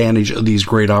take advantage of these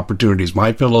great opportunities.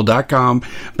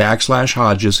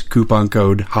 mypillow.com/Hodges, coupon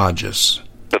code Hodges.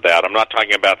 to that. I'm not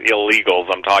talking about illegals.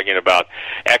 I'm talking about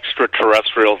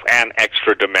extraterrestrials and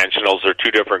extra-dimensionals. They're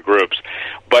two different groups.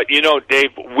 But, you know,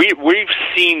 Dave, we've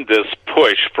seen this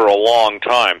push for a long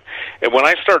time. And when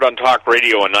I started on talk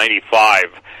radio in 95,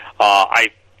 I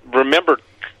remember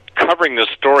covering this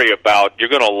story about, you're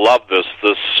going to love this,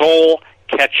 the Soul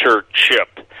Catcher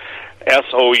Chip,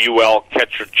 SOUL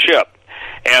Catcher Chip.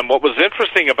 And what was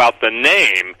interesting about the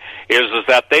name is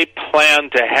that they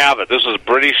planned to have it. This was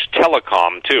British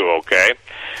Telecom, too, okay?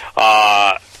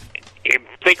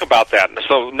 Think about that.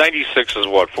 So 96 is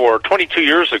what, 22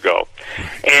 years ago.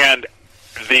 And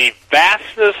the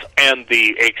vastness and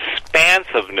the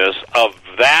expansiveness of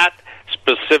that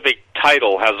specific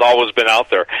title has always been out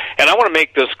there. And I want to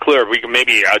make this clear. We can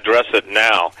maybe address it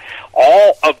now.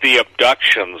 All of the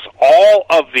abductions, all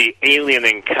of the alien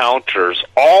encounters,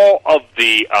 all of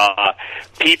the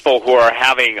people who are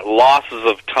having losses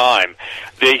of time,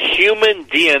 the human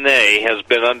DNA has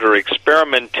been under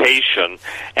experimentation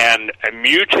and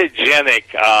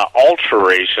mutagenic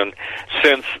alteration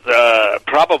since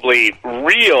probably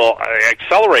real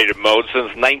accelerated mode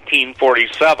since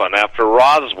 1947 after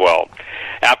Roswell,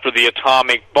 after the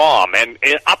atomic bomb. And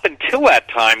up until that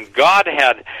time, God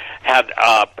had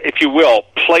if you will,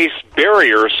 placed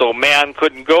barriers so man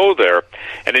couldn't go there.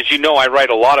 And as you know, I write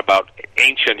a lot about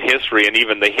ancient history and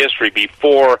even the history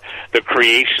before the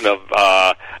creation of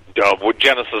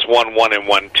Genesis 1:1 and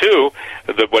 1:2,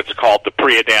 what's called the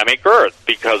pre-Adamic earth,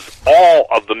 because all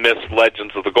of the myths,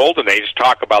 legends of the Golden Age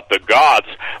talk about the gods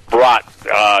brought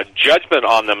judgment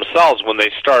on themselves when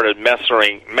they started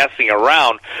messing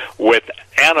around with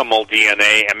animal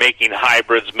DNA and making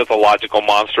hybrids, mythological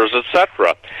monsters,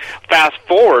 etc. Fast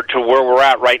forward to where we're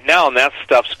at right now, and that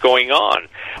stuff's going on.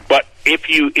 But if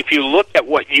you look at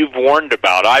what you've warned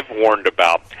about, I've warned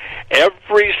about,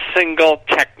 every single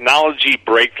technology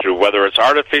breakthrough, whether it's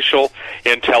artificial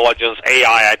intelligence,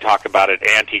 AI, I talk about it,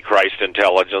 Antichrist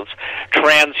intelligence,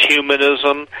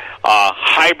 transhumanism,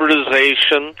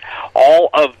 hybridization, all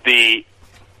of the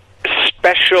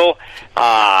special,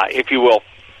 if you will,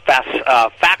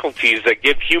 faculties that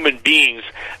give human beings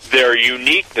their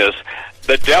uniqueness,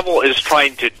 the devil is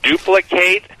trying to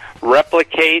duplicate,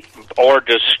 replicate, or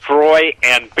destroy,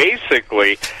 and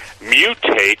basically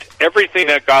mutate everything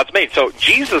that God's made. So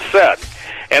Jesus said,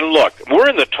 and look, we're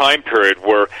in the time period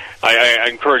where I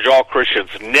encourage all Christians,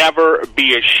 never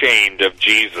be ashamed of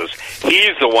Jesus.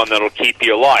 He's the one that'll keep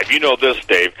you alive. You know this,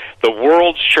 Dave. The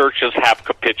world's churches have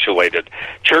capitulated.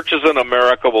 Churches in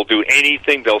America will do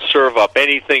anything. They'll serve up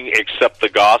anything except the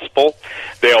gospel.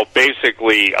 They'll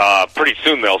basically, pretty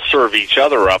soon they'll serve each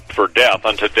other up for death,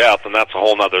 unto death, and that's a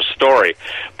whole other story.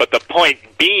 But the point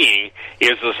being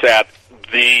is that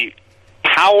the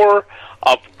power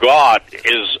of God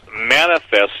is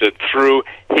manifested through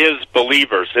His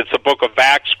believers. It's a book of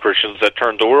Acts, Christians, that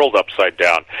turned the world upside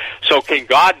down. So can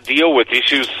God deal with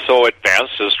issues so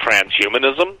advanced as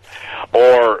transhumanism?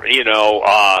 Or, you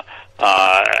know,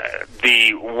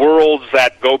 the worlds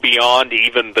that go beyond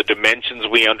even the dimensions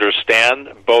we understand,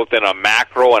 both in a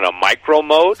macro and a micro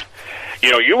mode?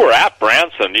 You know, you were at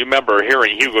Branson. You remember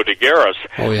hearing Hugo de Garis.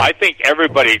 Oh, yeah. I think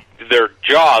everybody, their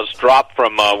jaws dropped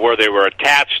from where they were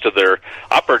attached to their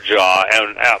upper jaw,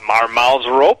 and our mouths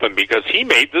were open because he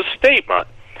made this statement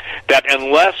that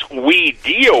unless we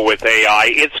deal with AI,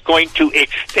 it's going to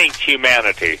extinct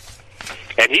humanity.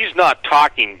 And he's not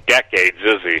talking decades,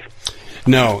 is he?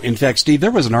 No. In fact, Steve, there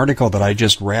was an article that I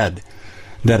just read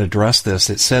that addressed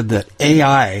this. It said that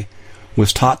AI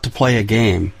was taught to play a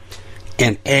game,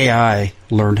 and AI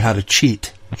learned how to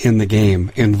cheat in the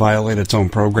game and violate its own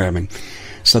programming.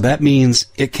 So that means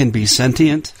it can be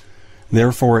sentient,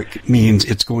 therefore it means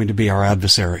it's going to be our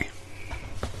adversary.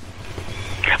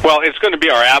 Well, it's going to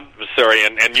be our adversary,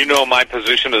 and you know my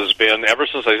position has been, ever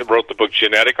since I wrote the book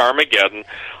Genetic Armageddon,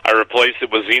 I replaced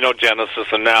it with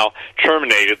Xenogenesis, and now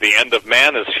terminated, the end of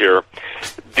man is here.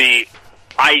 The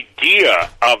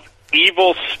idea of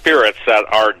evil spirits that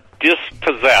are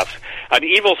dispossessed. An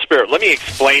evil spirit, let me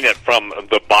explain it from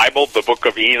the Bible, the book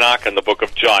of Enoch, and the book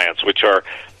of Giants, which are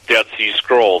Dead Sea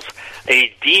Scrolls.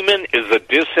 A demon is a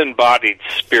disembodied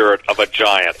spirit of a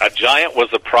giant. A giant was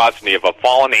a progeny of a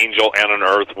fallen angel and an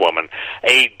earth woman.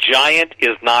 A giant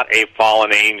is not a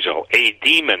fallen angel. A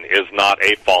demon is not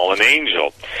a fallen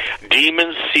angel.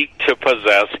 Demons seek to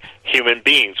possess human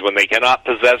beings. When they cannot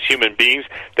possess human beings,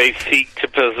 they seek to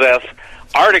possess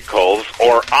articles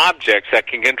or objects that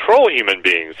can control human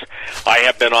beings. I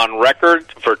have been on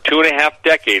record for 2.5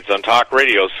 decades on talk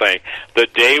radio saying the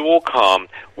day will come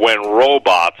when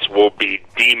robots will be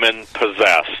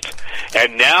demon-possessed.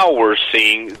 And now we're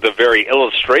seeing the very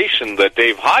illustration that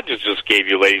Dave Hodges just gave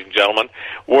you, ladies and gentlemen,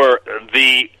 where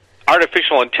the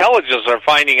artificial intelligence are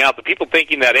finding out, the people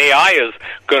thinking that AI is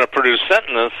going to produce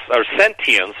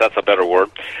sentience, that's a better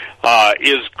word,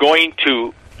 is going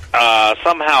to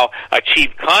somehow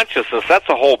achieve consciousness. That's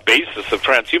the whole basis of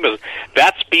transhumanism.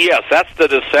 That's BS. That's the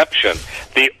deception.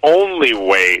 The only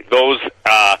way those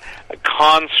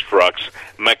constructs,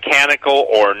 mechanical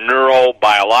or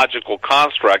neurobiological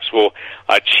constructs, will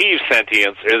achieve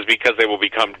sentience is because they will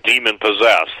become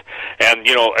demon-possessed. And,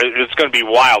 you know, it's going to be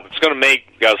wild. It's going to make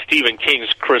Stephen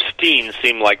King's Christine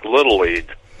seem like Little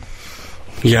League.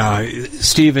 Yeah,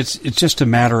 Steve, it's just a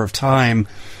matter of time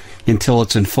until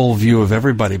it's in full view of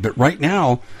everybody. But right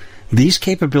now, these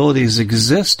capabilities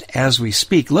exist as we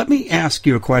speak. Let me ask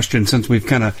you a question, since we've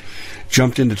kind of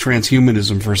jumped into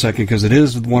transhumanism for a second, because it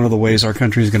is one of the ways our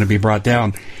country is going to be brought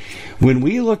down. When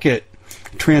we look at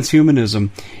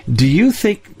transhumanism, do you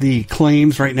think the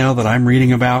claims right now that I'm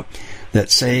reading about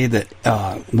that say that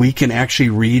we can actually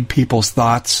read people's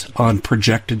thoughts on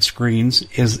projected screens,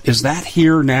 is that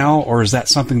here now, or is that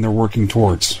something they're working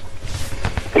towards?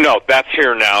 No, that's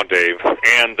here now, Dave.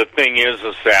 And the thing is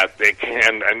that they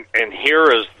can, and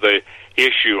here is the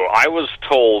issue. I was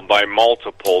told by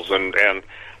multiples, and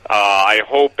I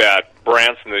hope at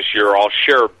Branson this year I'll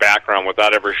share background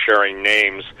without ever sharing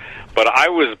names, but I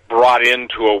was brought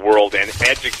into a world and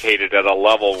educated at a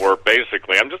level where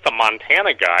basically I'm just a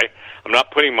Montana guy. I'm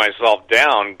not putting myself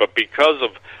down, but because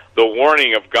of the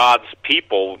warning of God's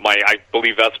people, I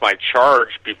believe that's my charge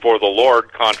before the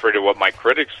Lord, contrary to what my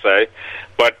critics say,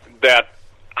 but that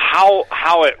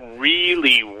how it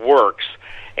really works,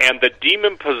 and the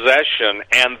demon possession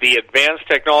and the advanced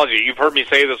technology. You've heard me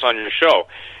say this on your show,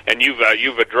 and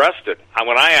you've addressed it. And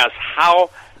when I asked how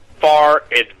far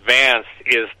advanced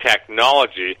is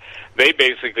technology, they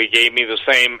basically gave me the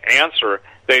same answer.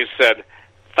 They said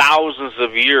thousands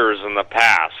of years in the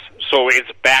past. So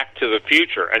it's back to the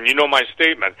future. And you know my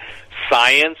statement,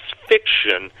 science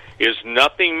fiction is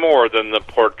nothing more than the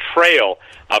portrayal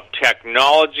of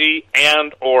technology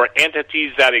and or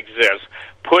entities that exist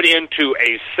put into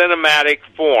a cinematic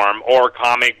form, or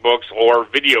comic books or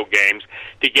video games,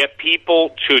 to get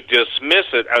people to dismiss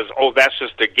it as, oh, that's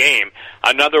just a game.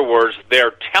 In other words,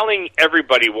 they're telling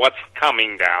everybody what's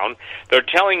coming down. They're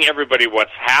telling everybody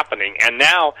what's happening. And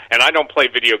now, and I don't play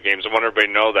video games. I want everybody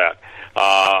to know that.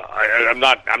 I'm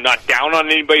not down on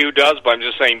anybody who does, but I'm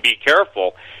just saying be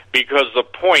careful, because the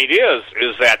point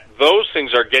is that those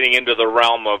things are getting into the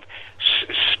realm of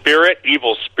spirit,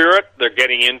 evil spirit. They're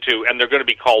getting into, and they're going to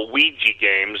be called Ouija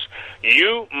games.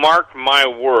 You mark my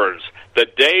words, the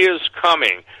day is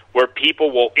coming where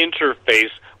people will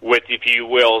interface with, if you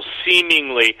will,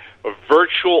 seemingly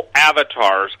virtual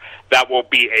avatars that will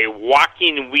be a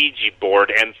walking Ouija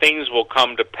board, and things will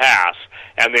come to pass,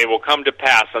 and they will come to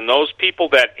pass. And those people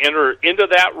that enter into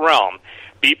that realm,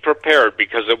 be prepared,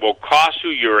 because it will cost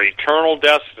you your eternal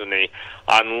destiny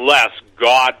unless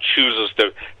God chooses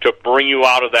to bring you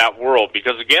out of that world.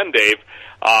 Because again, Dave,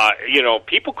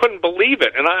 people couldn't believe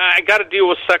it. And I got to deal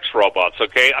with sex robots,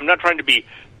 okay? I'm not trying to be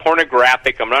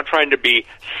pornographic. I'm not trying to be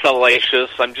salacious.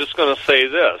 I'm just going to say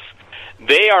this.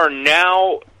 They are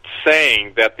now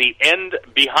saying that the end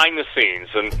behind the scenes,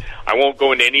 and I won't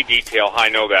go into any detail, I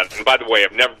know that. And by the way,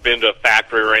 I've never been to a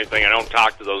factory or anything. I don't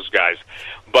talk to those guys.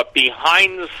 But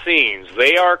behind the scenes,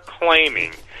 they are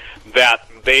claiming that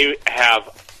they have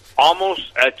almost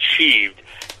achieved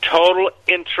total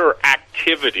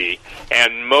interactivity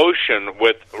and motion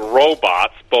with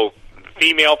robots, both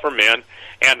female for men,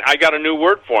 and I got a new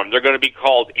word for them. They're going to be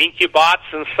called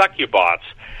incubots and succubots.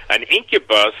 An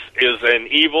incubus is an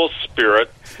evil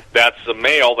spirit that's a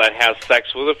male that has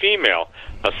sex with a female.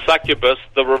 A succubus,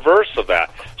 the reverse of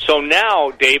that. So now,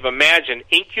 Dave, imagine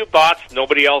incubots,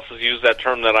 nobody else has used that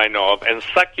term that I know of, and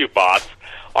succubots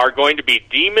are going to be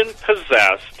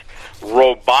demon-possessed,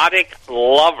 robotic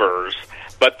lovers,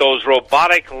 but those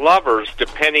robotic lovers,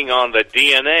 depending on the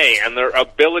DNA and their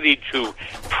ability to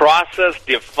process,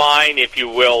 define, if you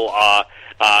will,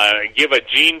 give a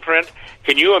gene print.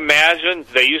 Can you imagine?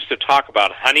 They used to talk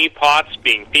about honeypots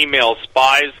being female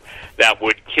spies that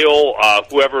would kill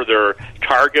whoever their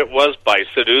target was by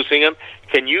seducing them.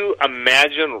 Can you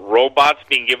imagine robots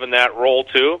being given that role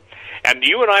too? And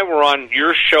you and I were on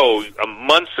your show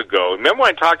months ago. Remember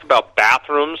when I talked about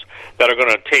bathrooms that are going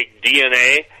to take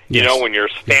DNA You know, when you're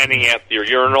standing at your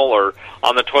urinal or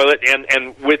on the toilet,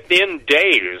 and within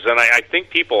days, and I think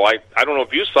people, I don't know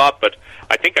if you saw it, but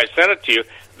I think I sent it to you,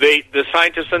 the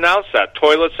scientists announced that.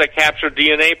 Toilets that capture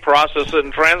DNA, process it,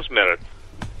 and transmit it.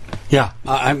 Yeah,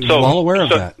 I'm well aware of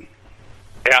that.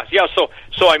 Yeah, so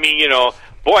I mean, you know,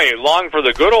 boy, long for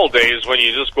the good old days when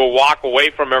you just go walk away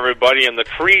from everybody and the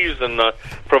trees and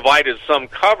provided some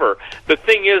cover. The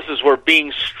thing is we're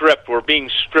being stripped. We're being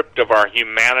stripped of our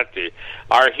humanity.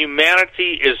 Our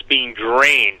humanity is being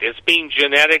drained. It's being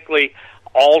genetically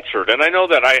altered. And I know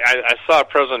that I saw a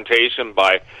presentation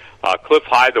by Cliff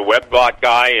High, the WebBot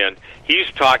guy, and he's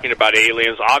talking about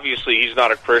aliens. Obviously, he's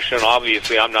not a Christian.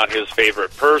 Obviously, I'm not his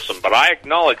favorite person, but I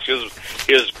acknowledge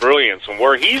his brilliance, and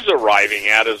where he's arriving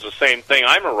at is the same thing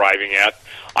I'm arriving at.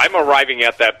 I'm arriving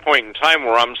at that point in time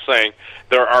where I'm saying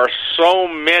there are so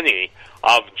many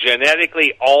of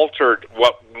genetically altered,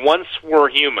 what once were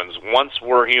humans,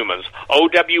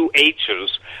 OWHs,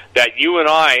 that you and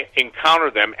I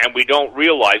encounter them, and we don't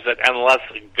realize it unless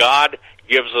God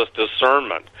gives us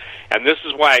discernment. And this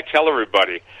is why I tell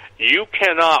everybody, you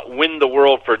cannot win the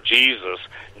world for Jesus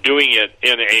doing it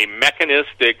in a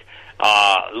mechanistic,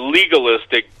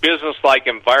 legalistic, business-like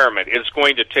environment. It's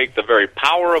going to take the very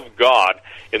power of God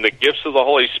in the gifts of the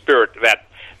Holy Spirit that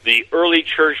the early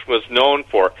church was known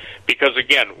for. Because,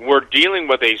 again, we're dealing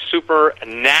with a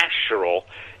supernatural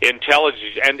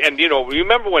intelligence. And you know,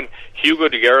 remember when Hugo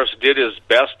de Garis did his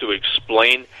best to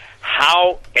explain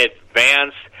how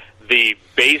advanced the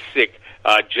basic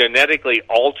genetically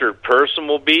altered person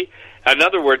will be? In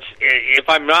other words, if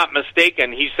I'm not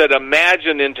mistaken, he said,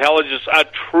 imagine intelligence 1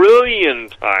 trillion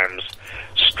times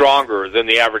stronger than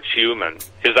the average human.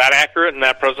 Is that accurate in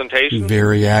that presentation?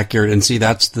 Very accurate. And see,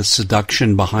 that's the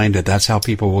seduction behind it. That's how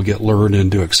people will get lured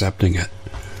into accepting it.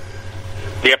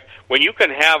 Yep. When you can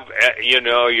have,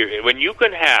 when you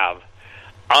can have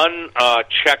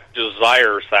unchecked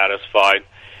desire satisfied,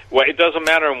 well, it doesn't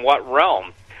matter in what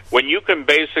realm. When you can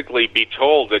basically be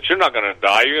told that you're not going to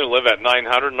die, you're going to live at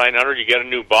 900, you get a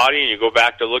new body, and you go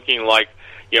back to looking like,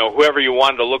 you know, whoever you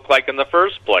wanted to look like in the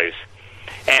first place.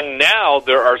 And now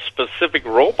there are specific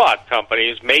robot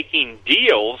companies making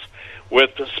deals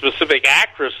with specific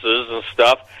actresses and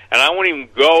stuff, and I won't even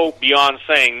go beyond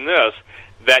saying this,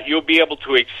 that you'll be able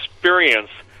to experience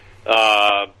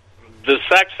the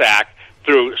sex act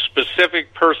through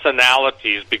specific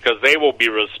personalities because they will be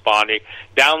responding,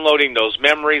 downloading those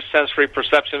memories, sensory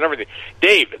perception, and everything.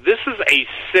 Dave, this is a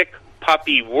sick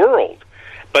puppy world,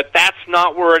 but that's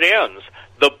not where it ends.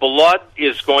 The blood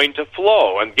is going to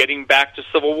flow, and getting back to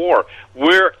Civil War.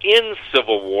 We're in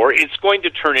Civil War. It's going to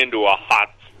turn into a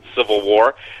hot Civil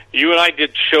War. You and I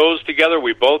did shows together.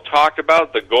 We both talked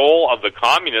about the goal of the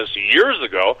communists years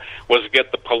ago was to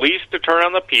get the police to turn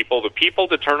on the people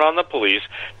to turn on the police,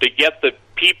 to get the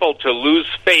people to lose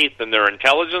faith in their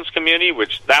intelligence community,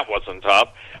 which that wasn't tough,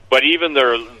 but even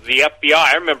the FBI.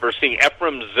 I remember seeing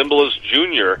Ephraim Zimbalist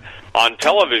Jr. on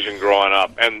television growing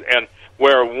up, and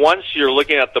where once you're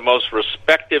looking at the most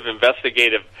respective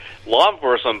investigative law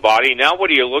enforcement body, now what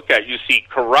do you look at? You see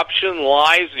corruption,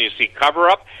 lies, and you see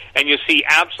cover-up, and you see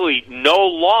absolutely no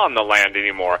law in the land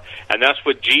anymore. And that's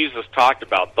what Jesus talked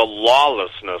about, the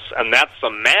lawlessness. And that's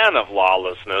the man of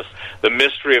lawlessness, the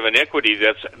mystery of iniquity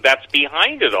that's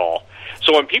behind it all.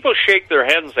 So when people shake their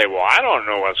head and say, well, I don't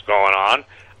know what's going on,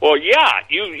 well, yeah,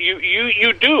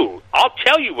 you do. I'll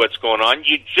tell you what's going on.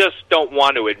 You just don't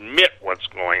want to admit what's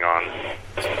going on.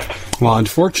 Well,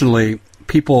 unfortunately,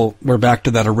 we're back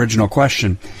to that original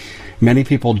question. Many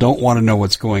people don't want to know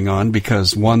what's going on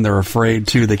because, one, they're afraid,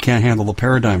 two, they can't handle the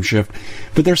paradigm shift.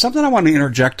 But there's something I want to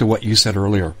interject to what you said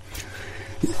earlier.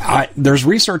 There's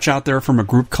research out there from a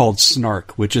group called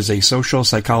SNARC, which is a social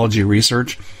psychology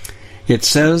research. It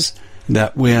says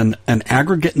that when an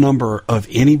aggregate number of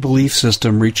any belief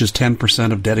system reaches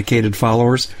 10% of dedicated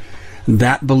followers,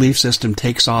 that belief system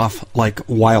takes off like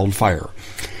wildfire.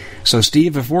 So,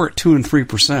 Steve, if we're at 2 and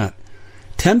 3%,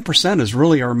 10% is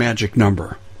really our magic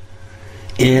number.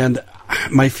 And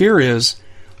my fear is,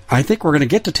 I think we're going to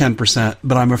get to 10%,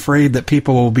 but I'm afraid that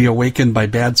people will be awakened by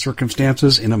bad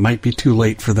circumstances, and it might be too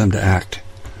late for them to act.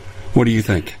 What do you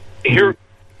think? Here's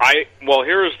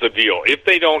the deal. If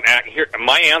they don't act,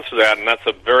 my answer to that, and that's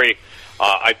a very,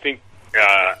 a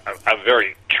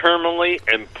very terminally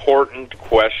important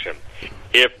question.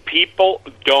 If people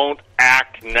don't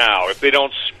act now, if they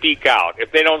don't speak out,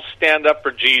 if they don't stand up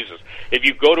for Jesus, if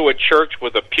you go to a church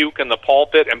with a puke in the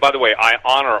pulpit, and by the way, I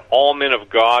honor all men of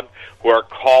God who are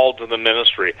called to the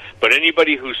ministry, but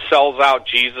anybody who sells out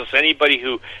Jesus, anybody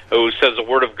who says the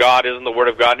Word of God isn't the Word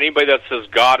of God, anybody that says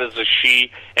God is a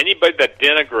she, anybody that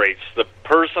denigrates the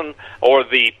person or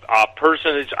the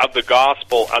personage of the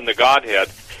gospel and the Godhead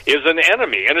is an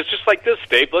enemy. And it's just like this,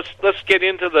 Dave. Let's get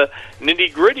into the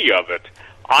nitty-gritty of it.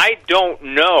 I don't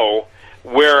know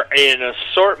where an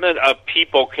assortment of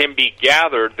people can be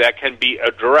gathered that can be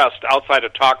addressed outside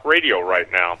of talk radio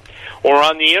right now or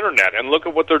on the internet. And look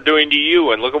at what they're doing to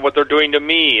you, and look at what they're doing to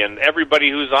me, and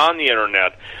everybody who's on the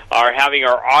internet are having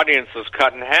our audiences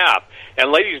cut in half.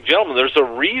 And ladies and gentlemen, there's a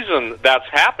reason that's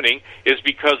happening, is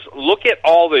because look at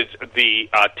all the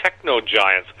techno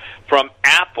giants, from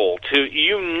Apple to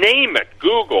you name it,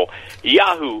 Google,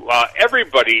 Yahoo,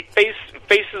 everybody,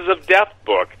 Faces of Death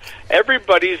book.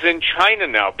 Everybody's in China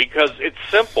now because it's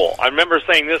simple. I remember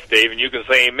saying this, Dave, and you can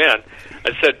say amen.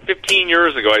 I said 15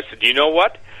 years ago, I said, you know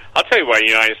what? I'll tell you why the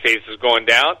United States is going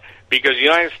down. Because the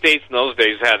United States in those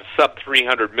days had sub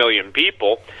 300 million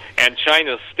people, and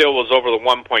China still was over the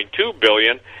 1.2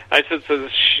 billion. I said, so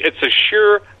it's a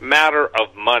sheer matter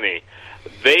of money.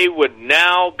 They would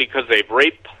now, because they've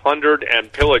raped, plundered,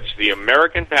 and pillaged the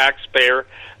American taxpayer,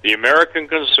 the American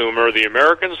consumer, the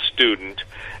American student,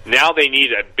 now they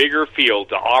need a bigger field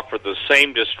to offer the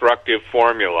same destructive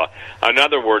formula. In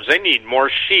other words, they need more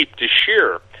sheep to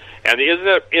shear. And isn't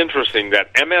it interesting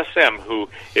that MSM, who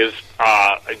is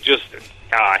just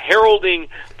heralding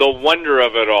the wonder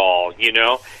of it all,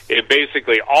 it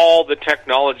basically all the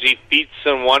technology, feats,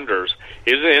 and wonders,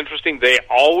 isn't it interesting? They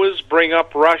always bring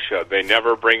up Russia. They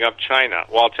never bring up China.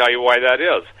 Well, I'll tell you why that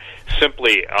is.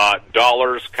 Simply,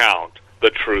 dollars count.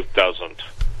 The truth doesn't.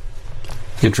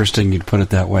 Interesting you'd put it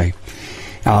that way.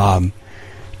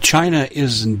 China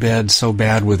is in bed so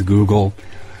bad with Google,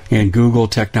 and Google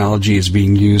technology is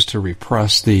being used to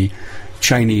repress the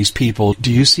Chinese people.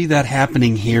 Do you see that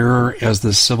happening here as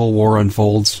the civil war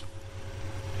unfolds?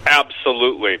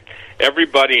 Absolutely.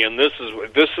 Everybody, and this is,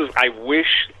 I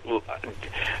wish,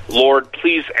 Lord,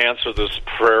 please answer this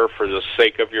prayer for the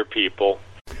sake of your people.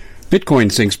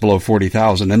 Bitcoin sinks below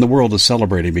 40,000, and the world is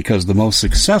celebrating because the most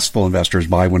successful investors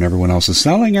buy when everyone else is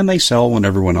selling, and they sell when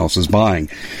everyone else is buying.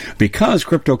 Because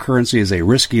cryptocurrency is a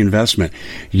risky investment,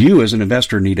 you as an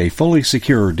investor need a fully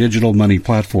secure digital money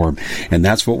platform, and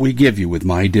that's what we give you with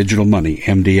My Digital Money,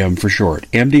 MDM for short.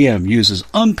 MDM uses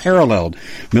unparalleled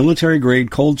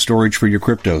military-grade cold storage for your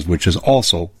cryptos, which is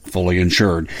also fully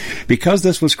insured. Because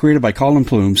this was created by Colin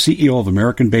Plume, CEO of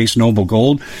American-based Noble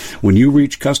Gold, when you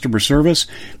reach customer service,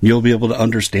 you'll be able to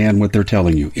understand what they're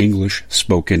telling you. English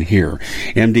spoken here.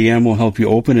 MDM will help you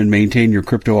open and maintain your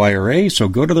crypto IRA, so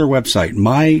go to their website,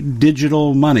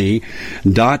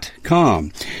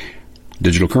 mydigitalmoney.com.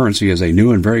 Digital currency is a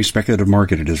new and very speculative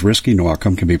market. It is risky. No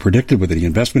outcome can be predicted. With any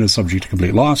investment is subject to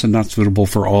complete loss and not suitable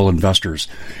for all investors.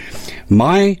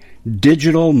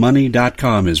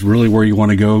 MyDigitalMoney.com is really where you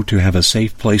want to go to have a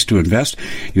safe place to invest.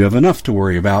 You have enough to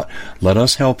worry about. Let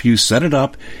us help you set it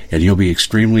up, and you'll be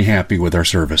extremely happy with our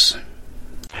service.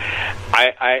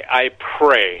 I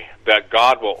pray that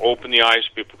God will open the eyes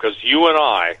of people, because you and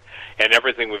I and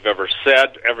everything we've ever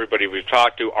said, everybody we've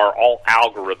talked to, are all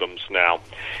algorithms now.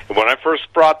 And when I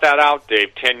first brought that out,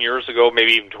 Dave, 10 years ago,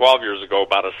 maybe even 12 years ago,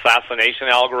 about assassination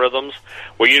algorithms,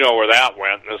 well, you know where that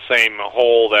went, in the same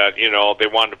hole that, they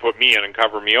wanted to put me in and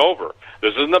cover me over.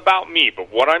 This isn't about me,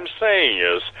 but what I'm saying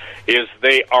is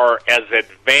they are as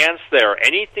advanced there.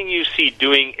 Anything you see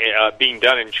being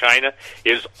done in China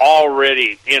is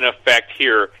already in effect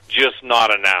here, just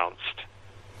not announced.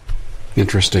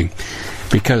 Interesting.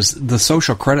 Because the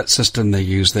social credit system they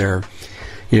use there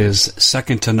is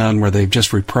second to none, where they've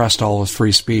just repressed all of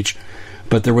free speech.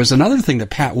 But there was another thing that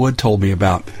Pat Wood told me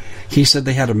about. He said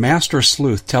they had a master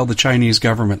sleuth tell the Chinese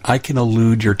government, I can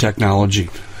elude your technology.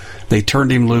 They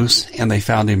turned him loose, and they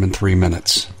found him in 3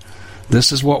 minutes.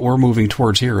 This is what we're moving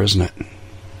towards here, isn't it?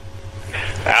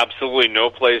 Absolutely. No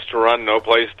place to run, no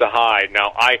place to hide.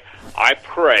 Now, I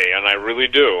pray, and I really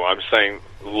do. I'm saying,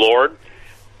 Lord,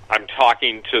 I'm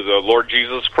talking to the Lord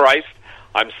Jesus Christ.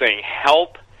 I'm saying,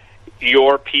 help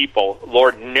your people.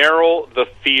 Lord, narrow the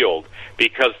field,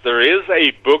 because there is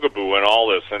a boogaboo in all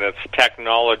this, and it's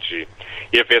technology.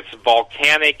 If it's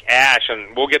volcanic ash,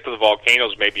 and we'll get to the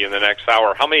volcanoes maybe in the next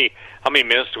hour. How many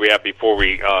minutes do we have before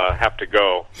we have to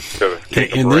go to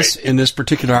take a break? In this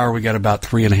particular hour, we got about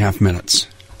 3.5 minutes.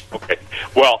 Okay.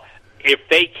 Well, if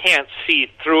they can't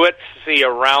see through it, see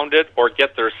around it, or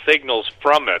get their signals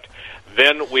from it,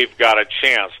 then we've got a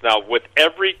chance. Now, with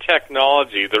every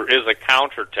technology, there is a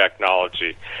counter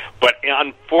technology. But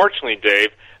unfortunately,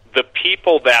 Dave, the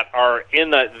people that are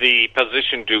in the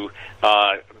position to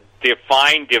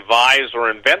define, devise,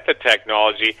 or invent the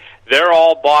technology, they're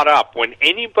all bought up. When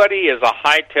anybody is a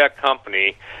high-tech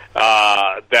company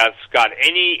that's got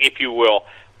any, if you will,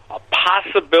 a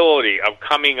possibility of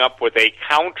coming up with a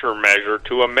countermeasure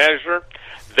to a measure,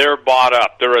 they're bought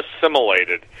up. They're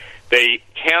assimilated. They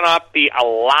cannot be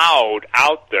allowed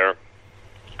out there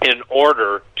in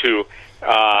order to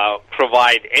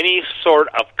provide any sort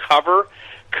of cover,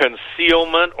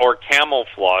 concealment, or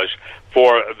camouflage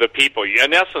for the people.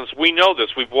 In essence, we know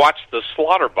this. We've watched the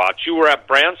slaughter bots. You were at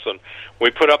Branson. We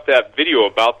put up that video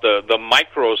about the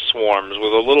micro swarms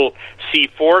with a little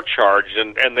C4 charge,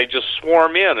 and they just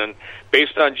swarm in, and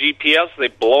based on GPS, they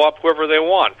blow up whoever they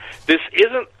want. This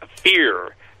isn't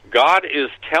fear. God is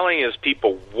telling his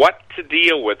people what to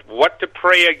deal with, what to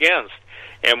pray against.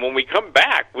 And when we come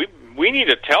back, we need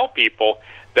to tell people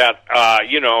that,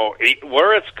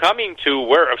 where it's coming to,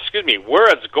 where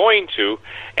it's going to,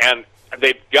 and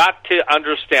they've got to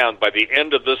understand by the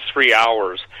end of this 3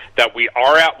 hours that we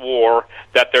are at war,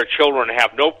 that their children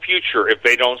have no future if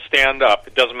they don't stand up.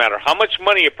 It doesn't matter how much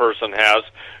money a person has,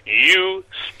 you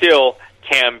still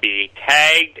can be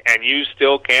tagged and you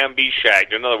still can be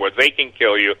shagged. In other words, they can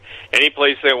kill you any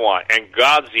place they want, and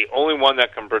God's the only one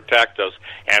that can protect us,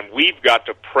 and we've got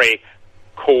to pray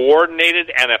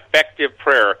coordinated and effective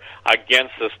prayer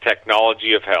against this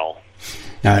technology of hell.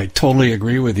 I totally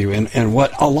agree with you. And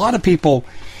what a lot of people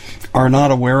are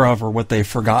not aware of, or what they've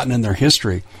forgotten in their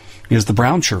history, is the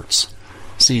brown shirts.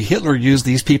 See, Hitler used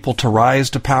these people to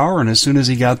rise to power, and as soon as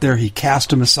he got there, he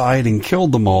cast them aside and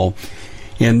killed them all.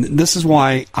 And this is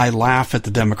why I laugh at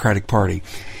the Democratic Party.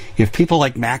 If people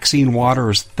like Maxine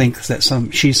Waters think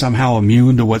that she's somehow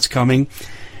immune to what's coming,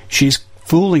 she's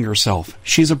fooling herself.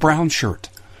 She's a brown shirt.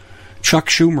 Chuck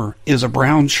Schumer is a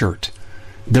brown shirt.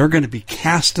 They're going to be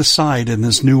cast aside in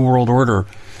this new world order.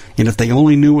 And if they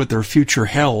only knew what their future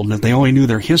held, and if they only knew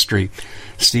their history,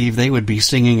 Steve, they would be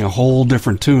singing a whole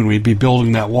different tune. We'd be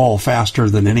building that wall faster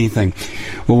than anything.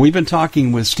 Well, we've been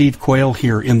talking with Steve Quayle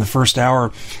here in the first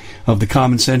hour of the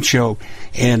Common Sense Show.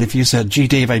 And if you said, gee,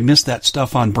 Dave, I missed that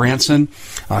stuff on Branson,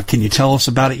 can you tell us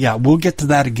about it? Yeah, we'll get to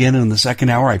that again in the second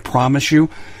hour, I promise you.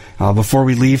 Before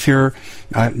we leave here,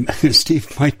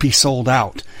 Steve might be sold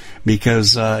out,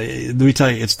 because let me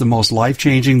tell you, it's the most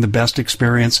life-changing, the best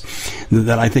experience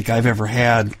that I think I've ever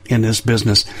had in this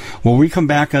business. When we come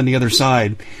back on the other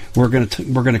side, we're going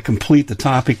to complete the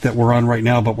topic that we're on right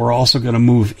now, but we're also going to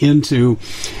move into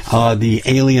the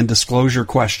alien disclosure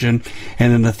question,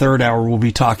 and in the third hour, we'll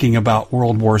be talking about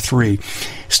World War III.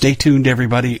 Stay tuned,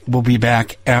 everybody. We'll be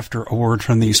back after a word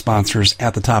from these sponsors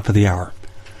at the top of the hour.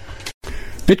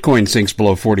 Bitcoin sinks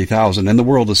below 40,000, and the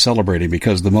world is celebrating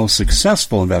because the most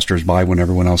successful investors buy when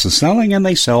everyone else is selling, and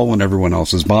they sell when everyone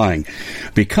else is buying.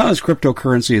 Because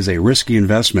cryptocurrency is a risky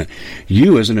investment,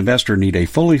 you as an investor need a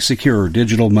fully secure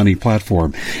digital money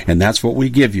platform, and that's what we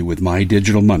give you with My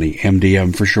Digital Money,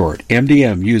 MDM for short.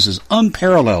 MDM uses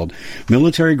unparalleled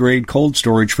military-grade cold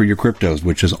storage for your cryptos,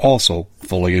 which is also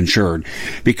fully insured.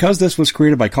 Because this was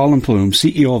created by Colin Plume,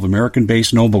 CEO of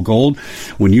American-based Noble Gold,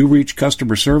 when you reach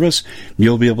customer service,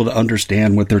 you'll be able to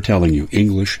understand what they're telling you.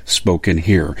 English spoken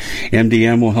here.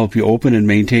 MDM will help you open and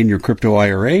maintain your crypto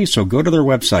IRA, so go to their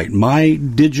website,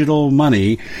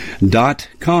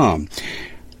 mydigitalmoney.com.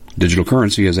 Digital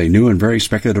currency is a new and very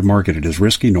speculative market. It is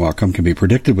risky. No outcome can be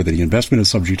predicted. With any investment is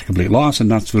subject to complete loss and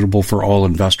not suitable for all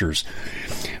investors.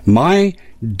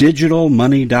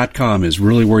 MyDigitalMoney.com is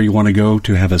really where you want to go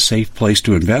to have a safe place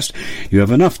to invest. You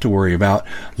have enough to worry about.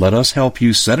 Let us help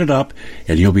you set it up,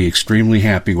 and you'll be extremely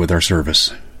happy with our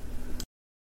service.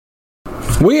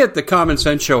 We at the Common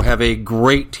Sense Show have a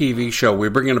great TV show. We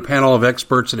bring in a panel of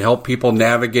experts that help people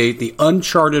navigate the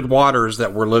uncharted waters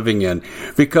that we're living in.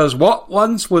 Because what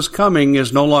once was coming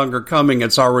is no longer coming.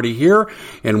 It's already here,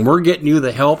 and we're getting you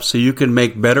the help so you can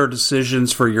make better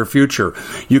decisions for your future.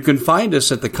 You can find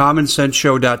us at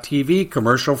thecommonsenseshow.tv,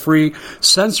 commercial-free,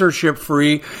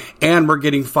 censorship-free, and we're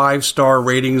getting 5-star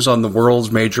ratings on the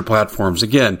world's major platforms.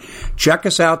 Again, check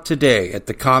us out today at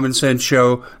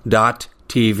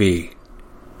thecommonsenseshow.tv.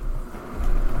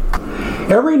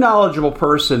 Every knowledgeable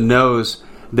person knows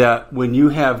that when you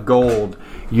have gold,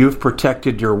 you've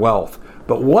protected your wealth.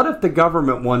 But what if the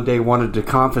government one day wanted to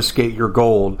confiscate your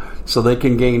gold so they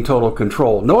can gain total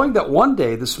control, knowing that one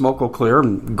day the smoke will clear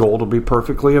and gold will be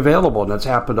perfectly available, and that's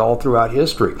happened all throughout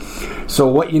history. So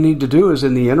what you need to do is,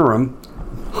 in the interim,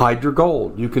 hide your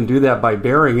gold. You can do that by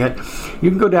burying it. You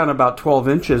can go down about 12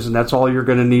 inches, and that's all you're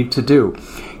going to need to do.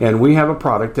 And we have a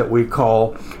product that we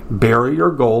call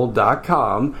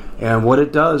buryyourgold.com, and what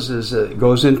it does is it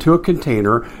goes into a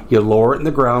container. You lower it in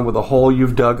the ground with a hole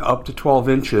you've dug up to 12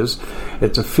 inches.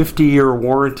 It's a 50-year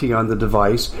warranty on the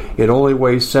device. It only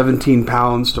weighs 17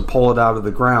 pounds to pull it out of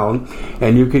the ground,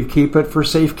 and you can keep it for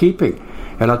safekeeping.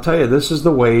 And I'll tell you, this is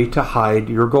the way to hide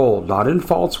your gold. Not in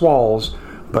false walls,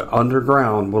 but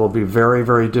underground will be very,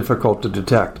 very difficult to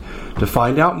detect. To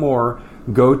find out more,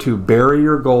 go to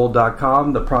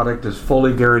buryyourgold.com. The product is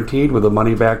fully guaranteed with a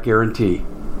money-back guarantee.